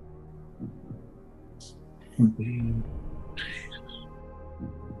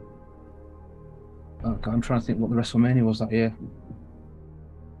 Oh God, I'm trying to think what the WrestleMania was that year.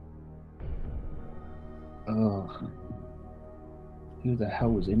 Oh, who the hell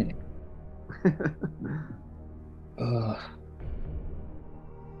was in it?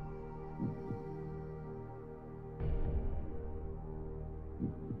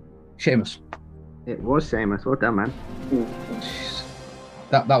 Sheamus. It was Sheamus. Well done, man. Jeez.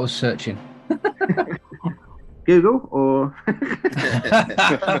 That was searching. Google or?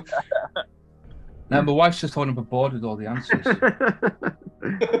 No, my wife's just holding up a board with all the answers.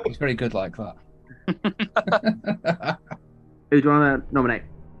 It's very good like that. Who do you want to nominate?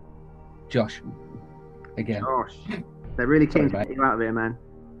 Josh. Again. Josh. They're really keen to get you out of here, man.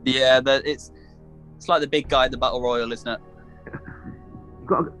 Yeah, it's like the big guy in the Battle Royal, isn't it? You've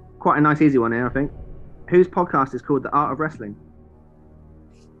got quite a nice easy one here, I think. Whose podcast is called The Art of Wrestling?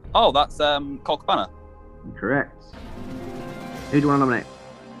 Oh, that's Colt Cabana. Correct. Who do you want to nominate?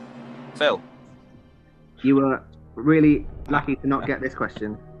 Phil. You were really lucky to not get this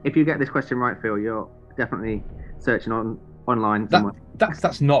question. If you get this question right, Phil, you're definitely searching online somewhere.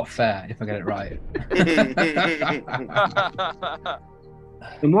 That's not fair if I get it right.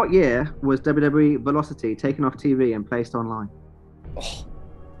 In what year was WWE Velocity taken off TV and placed online?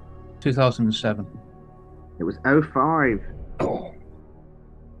 2007. It was 05.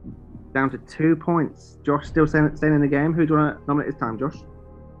 Down to 2 points. Josh still staying in the game. Who do you want to nominate this time, Josh?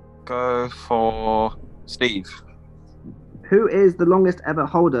 Go for Steve. Who is the longest ever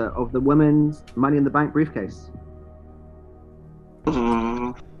holder of the women's Money in the Bank briefcase?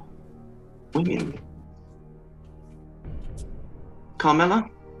 Women. Carmella?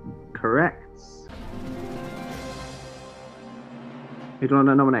 Correct. Who do you want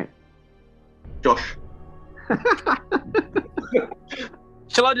to nominate? Josh.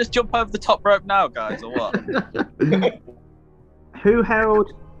 Shall I just jump over the top rope now, guys, or what? Who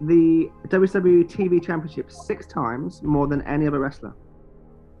held the WWE TV Championship 6 times more than any other wrestler?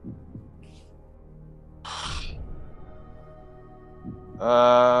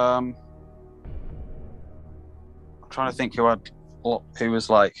 I'm trying to think who was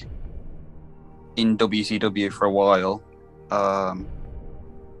like in WCW for a while. I'm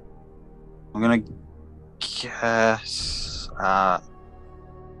gonna guess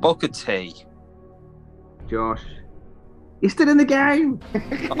Booker T. Josh, you're still in the game.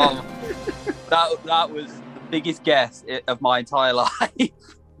 That was the biggest guess of my entire life.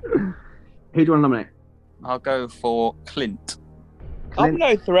 Who do you want to nominate? I'll go for Clint. I'm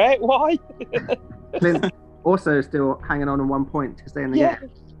no threat. Why? Clint also still hanging on 1 point to stay in the game.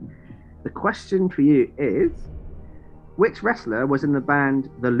 The question for you is, which wrestler was in the band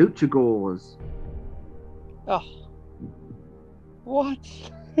The Luchagors? Oh. What?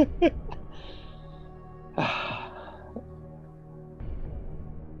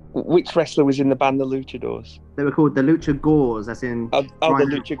 Which wrestler was in the band The Luchadors? They were called The Luchagors, as in... The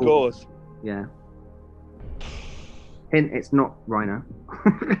Luchagors. Yeah. Hint, it's not Rhino.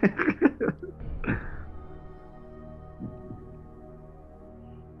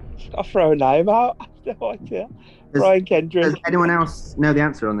 I'll throw a name out. I have no idea. Brian Kendrick. Does anyone else know the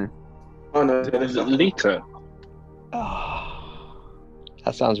answer on this? Oh, no. Is it Lita? Oh,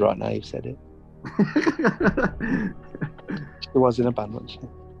 that sounds right now you've said it. She was in a band, wasn't she?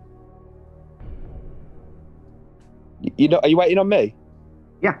 You know, are you waiting on me?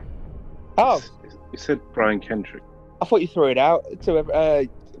 Yeah. Oh. You said Brian Kendrick. I thought you threw it out to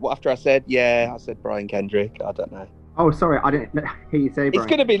after I said Brian Kendrick. I don't know. Oh, sorry, I didn't hear you say Brian.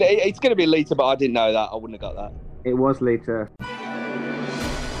 It's gonna be Lita, but I didn't know that. I wouldn't have got that. It was Lita.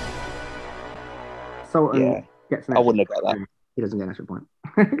 Sultan gets an extra I wouldn't have got that. He doesn't get an extra point.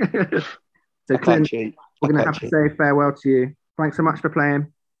 So, Clint, we're going to have to say farewell to you. Thanks so much for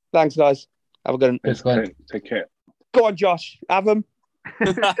playing. Thanks, guys. Have a good one. Take care. Go on, Josh. Have them.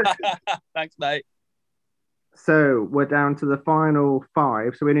 Thanks, mate. So we're down to the final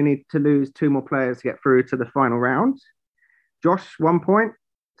 5. So we only need to lose 2 more players to get through to the final round. Josh, 1 point.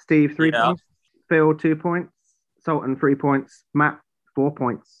 Steve, 3 points. Phil, 2 points. Sultan, 3 points. Matt, 4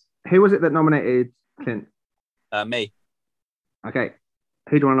 points. Who was it that nominated Clint? Me. Okay.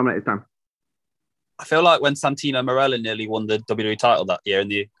 Who do you want to nominate this time? I feel like when Santino Marella nearly won the WWE title that year in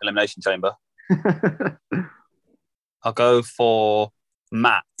the Elimination Chamber. I'll go for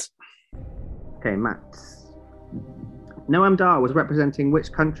Matt. Okay, Matt. Noam Dar was representing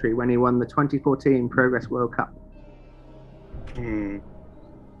which country when he won the 2014 Progress World Cup?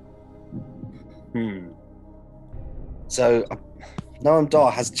 So, Noam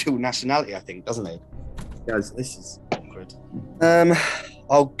Dar has dual nationality, I think, doesn't he? Guys, this is awkward.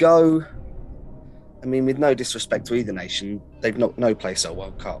 I'll go. I mean, with no disrespect to either nation, they've not no place at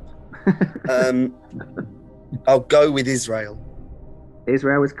World Cup. I'll go with Israel.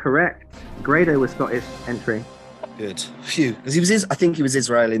 Israel is correct. Grado was Scottish entry. Good. Phew. Because I think he was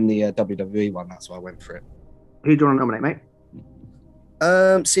Israel in the WWE one. That's why I went for it. Who do you want to nominate,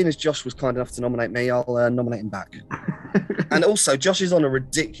 mate? Seeing as Josh was kind enough to nominate me, I'll nominate him back. And also, Josh is on a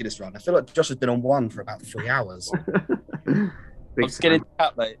ridiculous run. I feel like Josh has been on one for about 3 hours. I'm just getting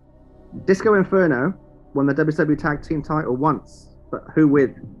out, mate. Disco Inferno won the WWE Tag Team title once, but who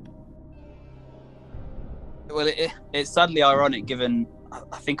with? Well, it's sadly ironic given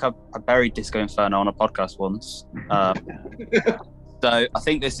I think I buried Disco Inferno on a podcast once. So I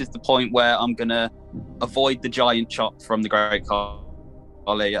think this is the point where I'm going to avoid the giant chop from the Great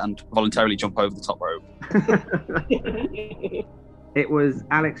Khali and voluntarily jump over the top rope. It was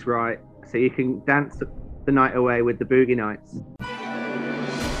Alex Wright, so you can dance the night away with the Boogie Nights.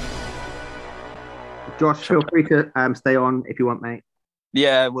 Josh, feel free to stay on if you want, mate.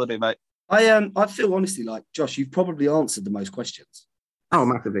 Yeah, will do, mate. I feel honestly like, Josh, you've probably answered the most questions. Oh,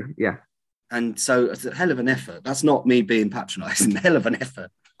 massively, yeah. And so it's a hell of an effort. That's not me being patronising, hell of an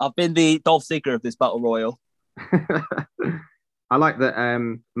effort. I've been the Dolph Ziggler of this Battle Royal. I like that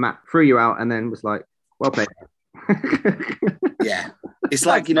Matt threw you out and then was like, well played. Yeah. It's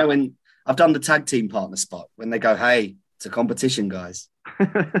like, you know, when I've done the tag team partner spot, when they go, hey, it's a competition, guys.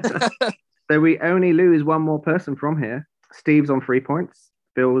 So we only lose one more person from here. Steve's on 3 points.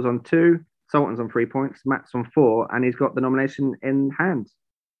 Phil's on 2. Sultan's on 3 points, Matt's on 4, and he's got the nomination in hand.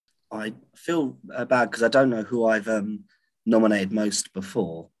 I feel bad because I don't know who I've nominated most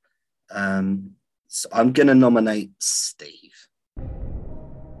before. So I'm going to nominate Steve.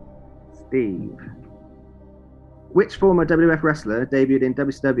 Steve. Which former WWF wrestler debuted in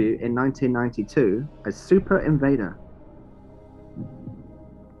WCW in 1992 as Super Invader?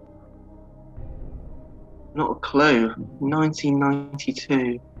 Not a clue.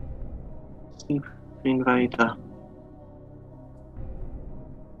 1992. Super Invader.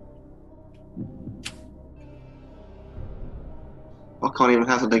 I can't even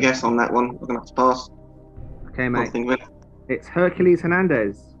hazard a guess on that one. I'm going to have to pass. Okay, Can't mate. think of it. It's Hercules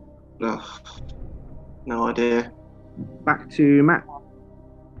Hernandez. Ugh. No idea. Back to Matt.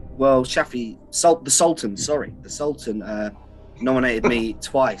 Well, Shafi, the Sultan nominated me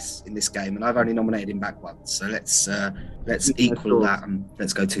twice in this game, and I've only nominated him back once. So let's equal that and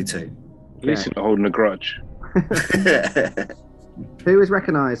let's go 2-2. At least you're not holding a grudge. Who is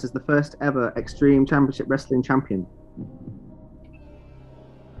recognised as the first ever Extreme Championship Wrestling champion?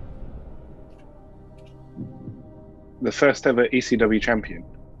 The first ever ECW champion.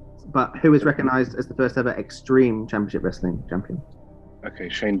 But who is recognised as the first ever Extreme Championship Wrestling champion? Okay,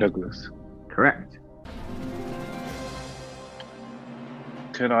 Shane Douglas. Correct.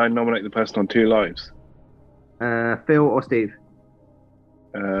 Can I nominate the person on 2 Lives? Phil or Steve?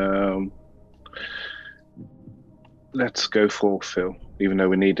 Let's go for Phil, even though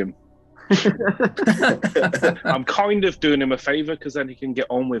we need him. I'm kind of doing him a favour because then he can get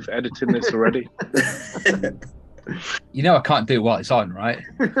on with editing this already. You know I can't do it while it's on, right?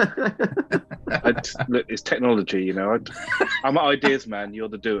 Look, it's technology, you know. I'm an ideas man. You're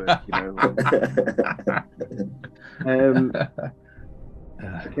the doer, you know.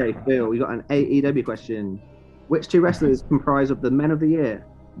 Okay, Phil, we got an AEW question. Which 2 wrestlers comprise of the Men of the Year?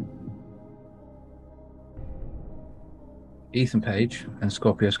 Ethan Page and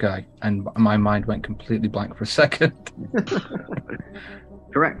Scorpio Sky, and my mind went completely blank for a second.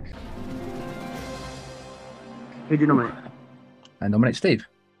 Correct. Who do you nominate? I nominate Steve.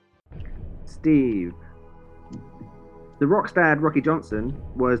 Steve. The Rock's dad, Rocky Johnson,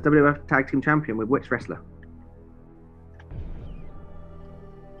 was WWF Tag Team Champion with which wrestler?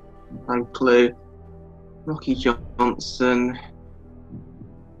 No clue. Rocky Johnson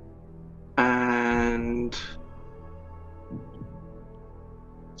and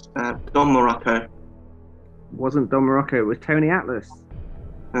Don Morocco. Wasn't Don Morocco, it was Tony Atlas.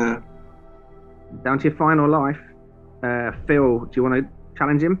 Down to your final life. Phil, do you want to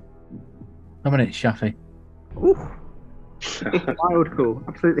challenge him? Nominate Shafi. Ooh. Wild call.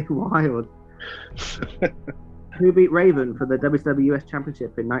 Absolutely wild. Who beat Raven for the WCW US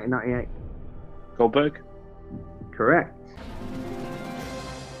Championship in 1998? Goldberg. Correct.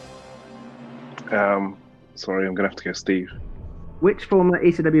 Sorry, I'm going to have to go Steve. Which former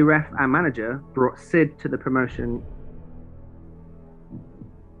ECW ref and manager brought Sid to the promotion?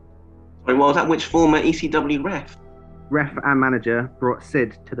 Sorry, what was that? Which former ECW ref? Ref and manager brought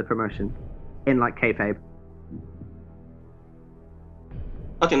Sid to the promotion in like kayfabe.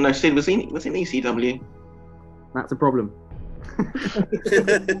 I didn't know Sid was in ECW. That's a problem.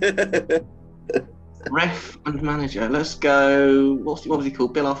 Ref and manager. Let's go. What was he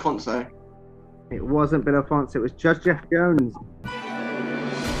called? Bill Alfonso. It wasn't Bill Alfonso. It was Judge Jeff Jones.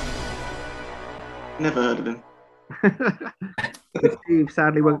 Never heard of him. Steve,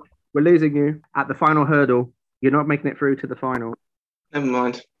 sadly, we're losing you at the final hurdle. You're not making it through to the final. Never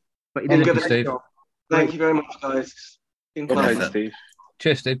mind. But you did a good Steve. job. Thank you very much, guys. Been fun. Steve.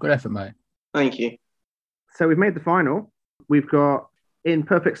 Cheers, Steve. Good effort, mate. Thank you. So we've made the final. We've got, in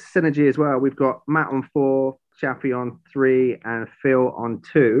perfect synergy as well, we've got Matt on 4, Shafi on 3, and Phil on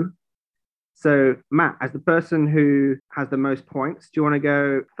 2. So, Matt, as the person who has the most points, do you want to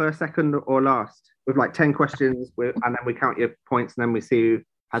go first, second, or last? With like 10 questions, and then we count your points, and then we see who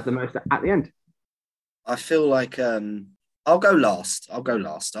has the most at the end. I feel like I'll go last.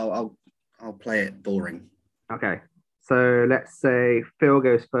 I'll play it boring. Okay. So let's say Phil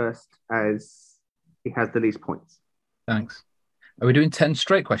goes first as he has the least points. Thanks. Are we doing 10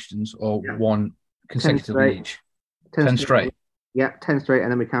 straight questions or one consecutively each? 10 straight. Yeah, 10 straight,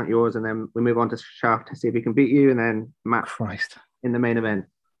 and then we count yours, and then we move on to Shaft to see if he can beat you, and then Matt Christ in the main event.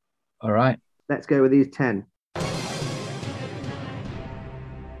 All right. Let's go with these 10.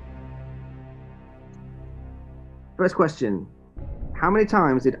 First question. How many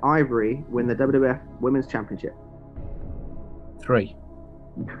times did Ivory win the WWF Women's Championship? 3.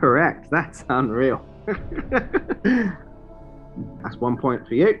 Correct. That's unreal. That's 1 point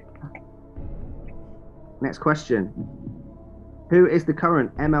for you. Next question. Who is the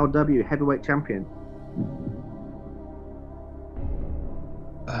current MLW heavyweight champion?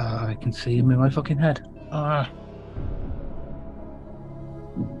 I can see him in my fucking head. I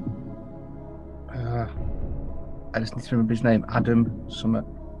just need to remember his name. Adam Summit.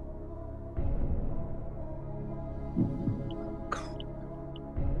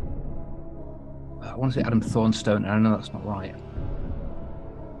 I want to say Adam Thornstone, and I know that's not right.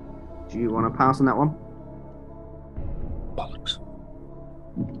 Do you want to pass on that one? Bollocks.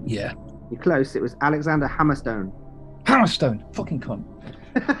 Yeah. You're close. It was Alexander Hammerstone. Hammerstone! Fucking cunt.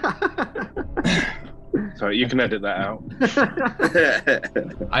 Sorry, you can edit that out.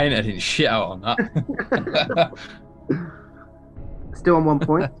 I ain't editing shit out on that. Still on 1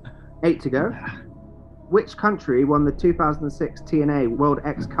 point. 8 to go. Which country won the 2006 TNA World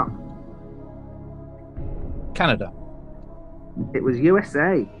X Cup? Canada. It was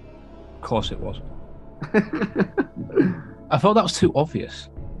USA. Of course it was. I thought that was too obvious.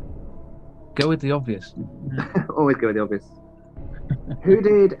 Go with the obvious. Always go with the obvious. Who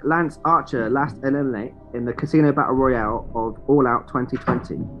did Lance Archer last eliminate in the Casino Battle Royale of All Out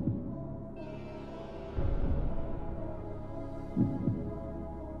 2020?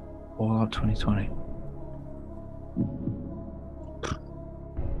 All Out 2020.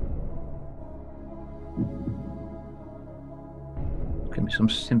 Give me some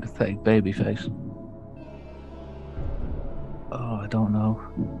sympathetic baby face. Oh, I don't know.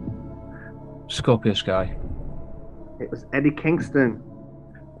 Scorpio Sky. It was Eddie Kingston.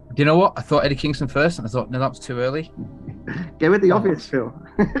 Do you know what? I thought Eddie Kingston first, and I thought, no, that was too early. Go with the obvious, Phil.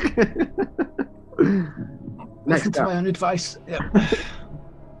 Listen to my own advice. Yeah.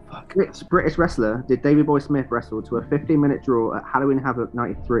 Fuck. Which British wrestler did Davey Boy Smith wrestle to a 15-minute draw at Halloween Havoc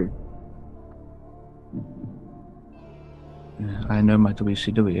 93? Yeah, I know my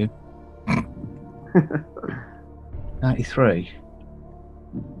WCW. 93.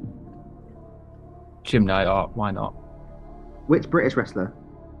 Jim Neidhart, why not? Which British wrestler?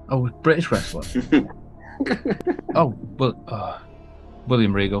 Oh, British wrestler. Oh, well,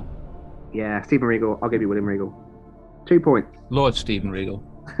 William Regal. Yeah, Stephen Regal. I'll give you William Regal. 2 points. Lord Stephen Regal.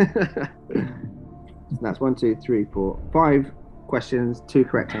 That's 1, 2, 3, 4, 5 questions, 2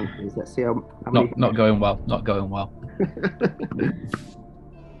 correct answers. Let's see how many. Not going well. Not going well.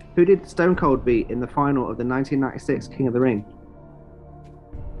 Who did Stone Cold beat in the final of the 1996 King of the Ring?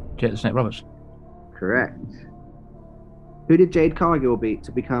 Jake the Snake Roberts. Correct. Who did Jade Cargill beat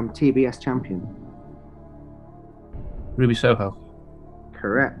to become TBS champion? Ruby Soho.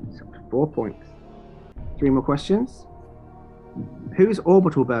 Correct. 4 points. 3 more questions. Whose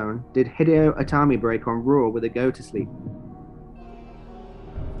orbital bone did Hideo Itami break on Raw with a go to sleep?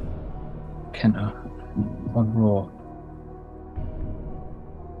 Kenta. On Raw.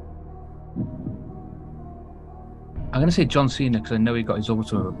 I'm going to say John Cena because I know he got his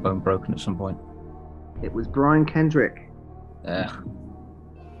orbital bone broken at some point. It was Brian Kendrick.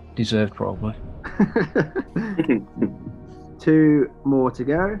 Deserved, probably. 2 more to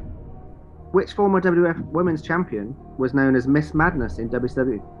go. Which former WWF Women's Champion was known as Miss Madness in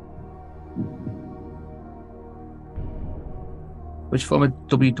WCW? Which former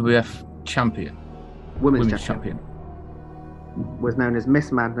WWF champion? Women's champion. Was known as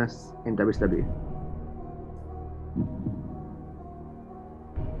Miss Madness in WCW.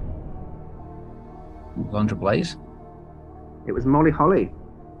 Londra Blaze? It was Molly Holly.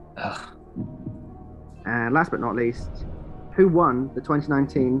 Ugh. And last but not least, who won the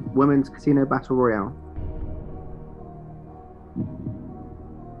 2019 Women's Casino Battle Royale?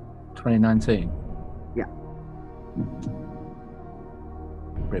 2019? Yeah.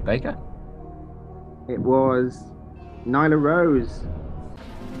 Britt Baker? It was Nyla Rose.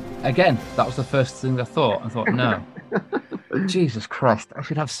 Again, that was the first thing I thought. I thought, no. Jesus Christ, I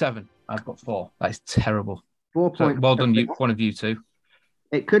should have 7. I've got 4. That is terrible. 4 points. So, well done, you, one of you two.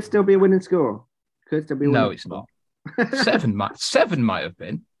 It could still be a winning score. Could still be a winning No, it's not. 7 might have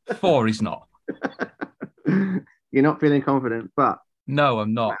been. 4 is not. You're not feeling confident, but no,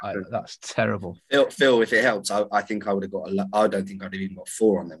 I'm not. That's terrible. Phil, if it helps, I think I would have got I don't think I'd have even got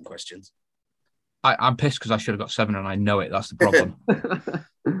 4 on them questions. I'm pissed because I should have got 7 and I know it. That's the problem.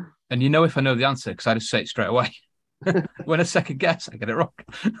 And you know if I know the answer because I just say it straight away. When I second guess, I get it wrong.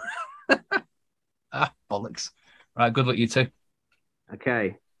 Bollocks. Right, good luck, you two.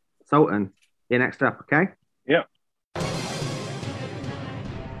 Okay. Sultan, you're next up, okay? Yeah.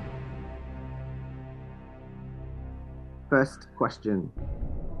 First question.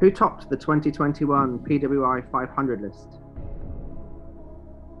 Who topped the 2021 PWI 500 list?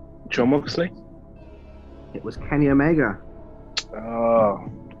 John Moxley? It was Kenny Omega. Oh,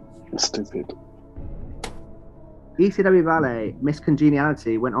 stupid. ECW valet Miss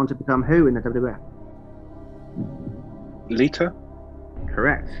Congeniality went on to become who in the WWF? Lita?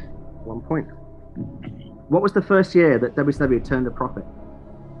 Correct. 1 point. What was the first year that WCW turned a profit?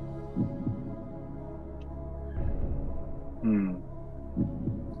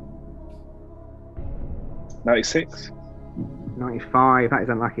 96? 95. That is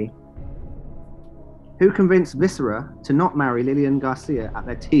unlucky. Who convinced Viscera to not marry Lillian Garcia at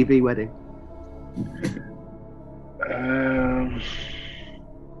their TV wedding?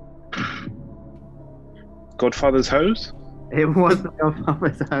 Godfather's Hose? It was the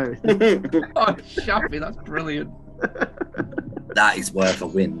Godfather's Hose. Oh, Shappy, that's brilliant. That is worth a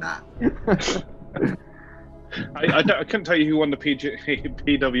win, that. I couldn't tell you who won the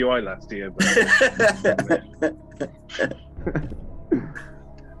PWI last year. But...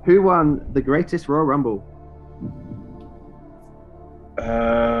 Who won the greatest Royal Rumble? It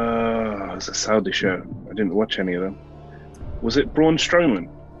was a Saudi show. I didn't watch any of them. Was it Braun Strowman?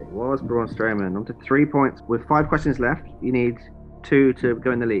 It was Braun Strowman. On to 3 points. With 5 questions left, you need 2 to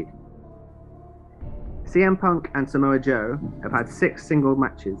go in the lead. CM Punk and Samoa Joe have had 6 single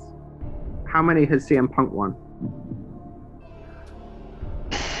matches. How many has CM Punk won?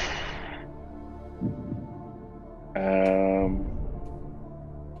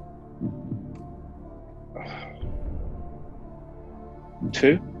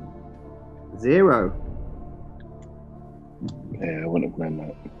 Two? 0. Yeah, I wouldn't have known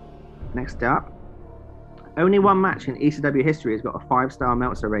that. Next up, only one match in ECW history has got a 5-star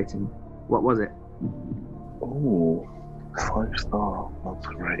Meltzer rating. What was it? Oh, 5-star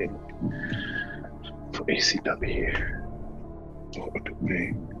Meltzer rating for ECW. What would it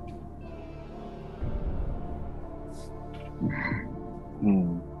be?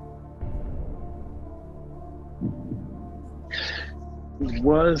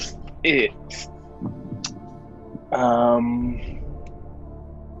 Was it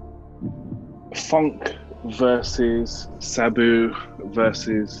Funk versus Sabu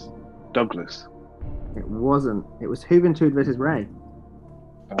versus Douglas? It wasn't. It was Juventud versus Ray.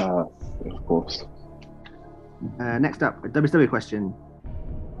 Of course. Next up, a WCW question.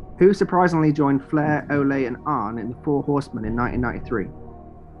 Who surprisingly joined Flair, Ole, and Arn in the Four Horsemen in 1993?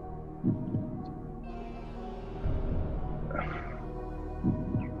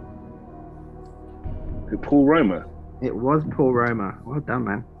 Paul Roma. It was Paul Roma. Well done,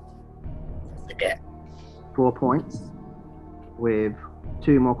 man. Yeah. 4 points with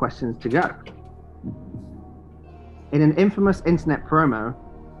 2 more questions to go. In an infamous internet promo,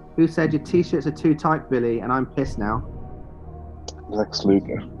 who said your t-shirts are too tight, Billy, and I'm pissed now? Lex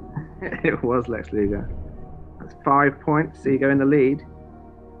Luger. It was Lex Luger. That's 5 points, so you go in the lead.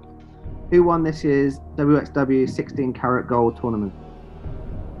 Who won this year's WXW 16 Karat Gold tournament?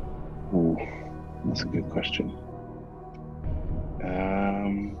 Ooh, that's a good question.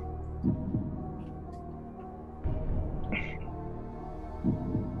 I'm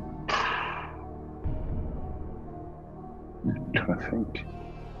trying to think.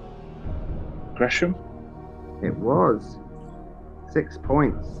 Gresham? It was. 6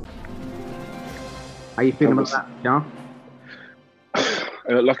 points. How you feeling about that, John?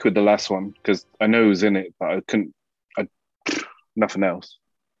 Lucky with the last one, because I know who's in it, but I couldn't. Nothing else.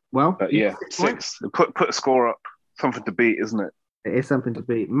 Well, but yeah, 6. Put a score up. Something to beat, isn't it? It is something to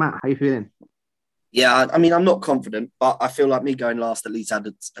beat. Matt, how you feeling? Yeah, I mean, I'm not confident, but I feel like me going last at least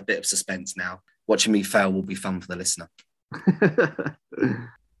added a bit of suspense now. Watching me fail will be fun for the listener.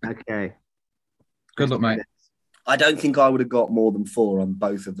 Okay. Good luck, mate. I don't think I would have got more than 4 on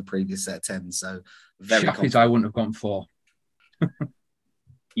both of the previous set of 10, so very confident. I wouldn't have gone 4.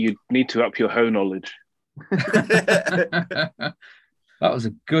 You need to up your hoe knowledge. That was a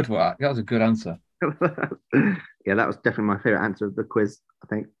good one. That was a good answer. Yeah, that was definitely my favourite answer of the quiz, I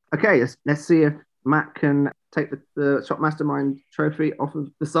think. Okay, let's see if Matt can take the Shop Mastermind trophy off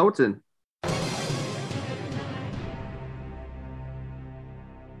of the Sultan.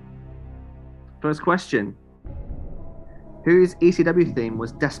 First question. Whose ECW theme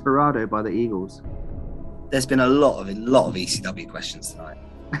was Desperado by the Eagles? There's been a lot of ECW questions tonight.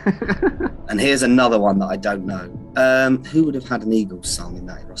 And here's another one that I don't know. Who would have had an Eagles song in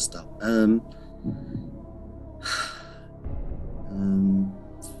that roster?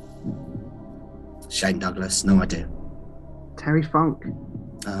 Shane Douglas, no idea. Terry Funk.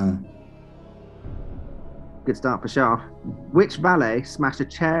 Good start for Shaft. Which valet smashed a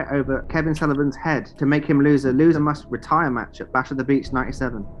chair over Kevin Sullivan's head to make him lose a loser must retire match at Bash of the Beach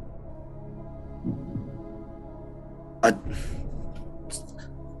 97?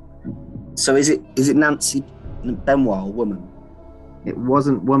 So is it Nancy Benoit, a woman? It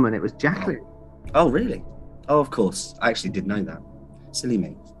wasn't woman, it was Jacqueline. Oh, really? Oh, of course. I actually did know that. Silly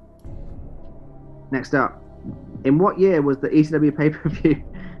me. Next up, in what year was the ECW pay-per-view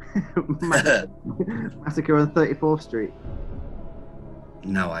Massacre on 34th Street?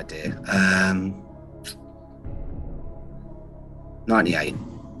 No idea. 98.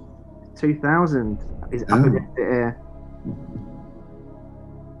 2000 is up against it here.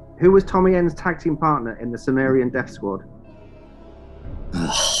 Who was Tommy End's tag team partner in the Sumerian Death Squad?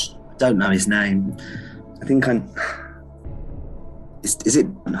 I don't know his name. I think Is it?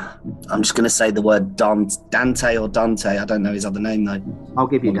 I'm just going to say the word Dante or Dante. I don't know his other name though. I'll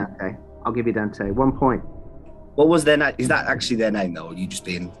give you Dante. 1 point. What was their name? Is that actually their name though? Or are you just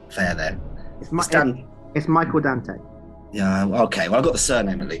being fair there? It's Michael Dante. Yeah. Okay. Well, I got the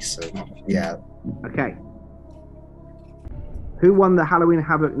surname at least. So yeah. Okay. Who won the Halloween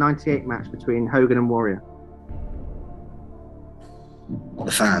Havoc 98 match between Hogan and Warrior?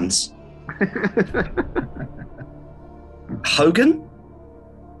 The fans. Hogan?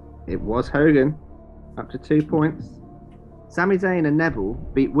 It was Hogan. Up to 2 points. Sami Zayn and Neville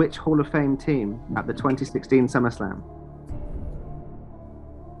beat which Hall of Fame team at the 2016 SummerSlam?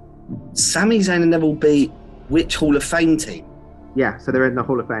 Sami Zayn and Neville beat which Hall of Fame team? Yeah, so they're in the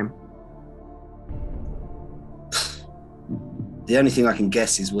Hall of Fame. The only thing I can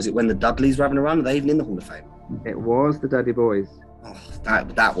guess is, was it when the Dudleys were having a run? Are they even in the Hall of Fame? It was the Dudley Boys. Oh,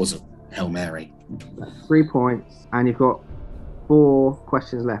 that was a Hail Mary. 3 points, and you've got 4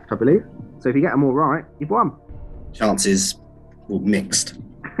 questions left, I believe. So if you get them all right, you've won. Chances mixed.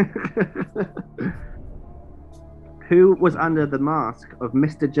 Who was under the mask of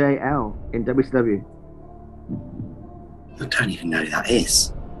Mr. JL in WCW? I don't even know who that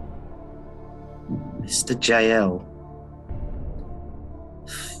is. Mr. JL.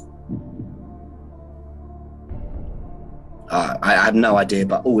 I have no idea,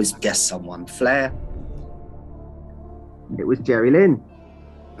 but always guess someone. Flair? It was Jerry Lynn.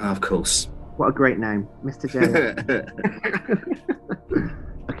 Oh, of course. What a great name, Mr. JL.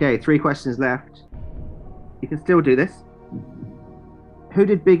 Okay, 3 questions left. You can still do this. Who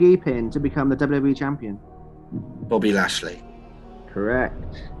did Big E pin to become the WWE champion? Bobby Lashley.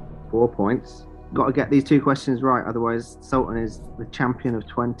 Correct. 4 points. Got to get these 2 questions right, otherwise Sultan is the champion of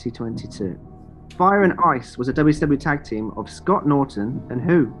 2022. Fire and Ice was a WCW tag team of Scott Norton and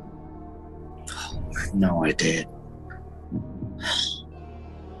who? No idea.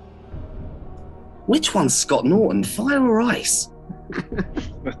 Which one's Scott Norton? Fire or Ice?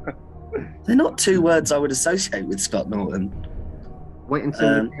 They're not 2 words I would associate with Scott Norton. Wait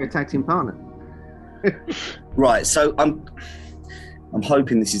until you're a tag team partner. Right, so I'm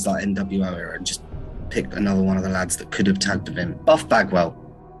hoping this is like NWO era and just pick another one of the lads that could have tagged with him. Buff Bagwell.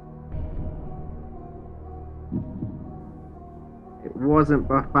 It wasn't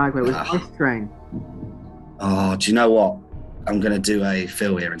Buff Bagwell, it was Ice Train. Oh, do you know what? I'm going to do a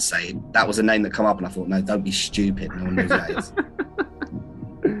Phil here and say that was a name that come up and I thought, no, don't be stupid. No one knows that is.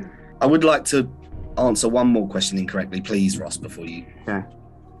 I would like to answer one more question incorrectly, please, Ross, before you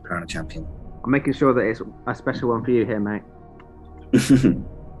crown a champion. I'm making sure that it's a special one for you here, mate.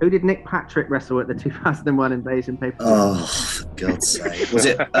 Who did Nick Patrick wrestle at the 2001 Invasion pay-per-view? Oh, for God's sake. Was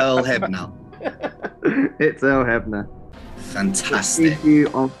it Earl Hebner? It's Earl Hebner. Fantastic. Leaves you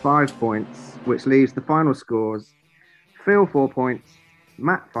on 5 points, which leaves the final scores. Phil 4 points,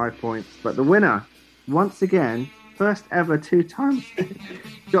 Matt 5 points, but the winner, once again, first ever 2 times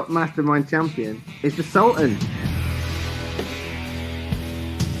Shop Mastermind champion, is the Sultan.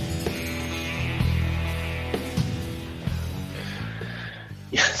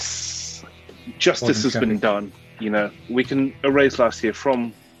 Yes. Justice has been done. You know, we can erase last year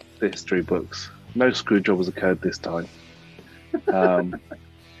from the history books. No screw job has occurred this time. Now,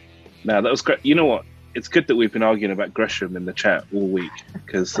 that was great. You know what? It's good that we've been arguing about Gresham in the chat all week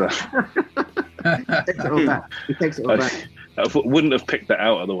because He takes it all back. I wouldn't have picked that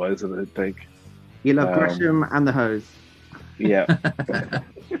out otherwise, I don't think. You love Gresham and the hose. Yeah.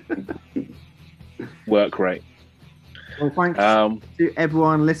 Work rate. Well, thanks to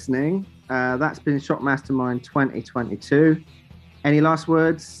everyone listening. That's been Shop Mastermind 2022. Any last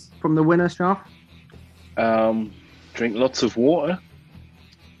words from the winner, Straff? Drink lots of water.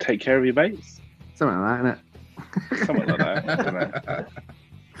 Take care of your mates. Something like that, isn't it? Something like that. I don't know.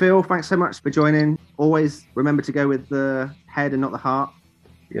 Phil, thanks so much for joining. Always remember to go with the head and not the heart.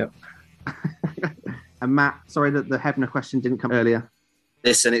 Yep. And Matt, sorry that the Hebner question didn't come earlier.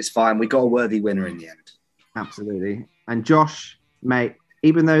 Listen, it's fine. We got a worthy winner in the end. Absolutely. And Josh, mate,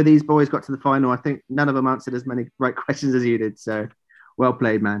 even though these boys got to the final, I think none of them answered as many right questions as you did. So well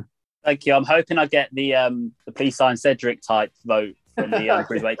played, man. Thank you. I'm hoping I get the please sign Cedric type vote from the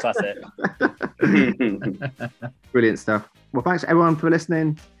Cruiserweight Classic. Brilliant stuff. Well, thanks everyone for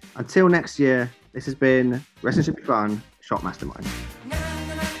listening. Until next year, this has been Wrestling Should Be Fun, Shot Mastermind.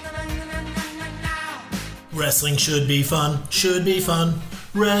 Wrestling should be fun, should be fun.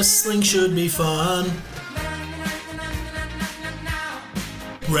 Wrestling should be fun.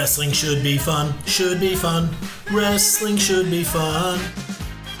 Wrestling should be fun, should be fun. Wrestling should be fun.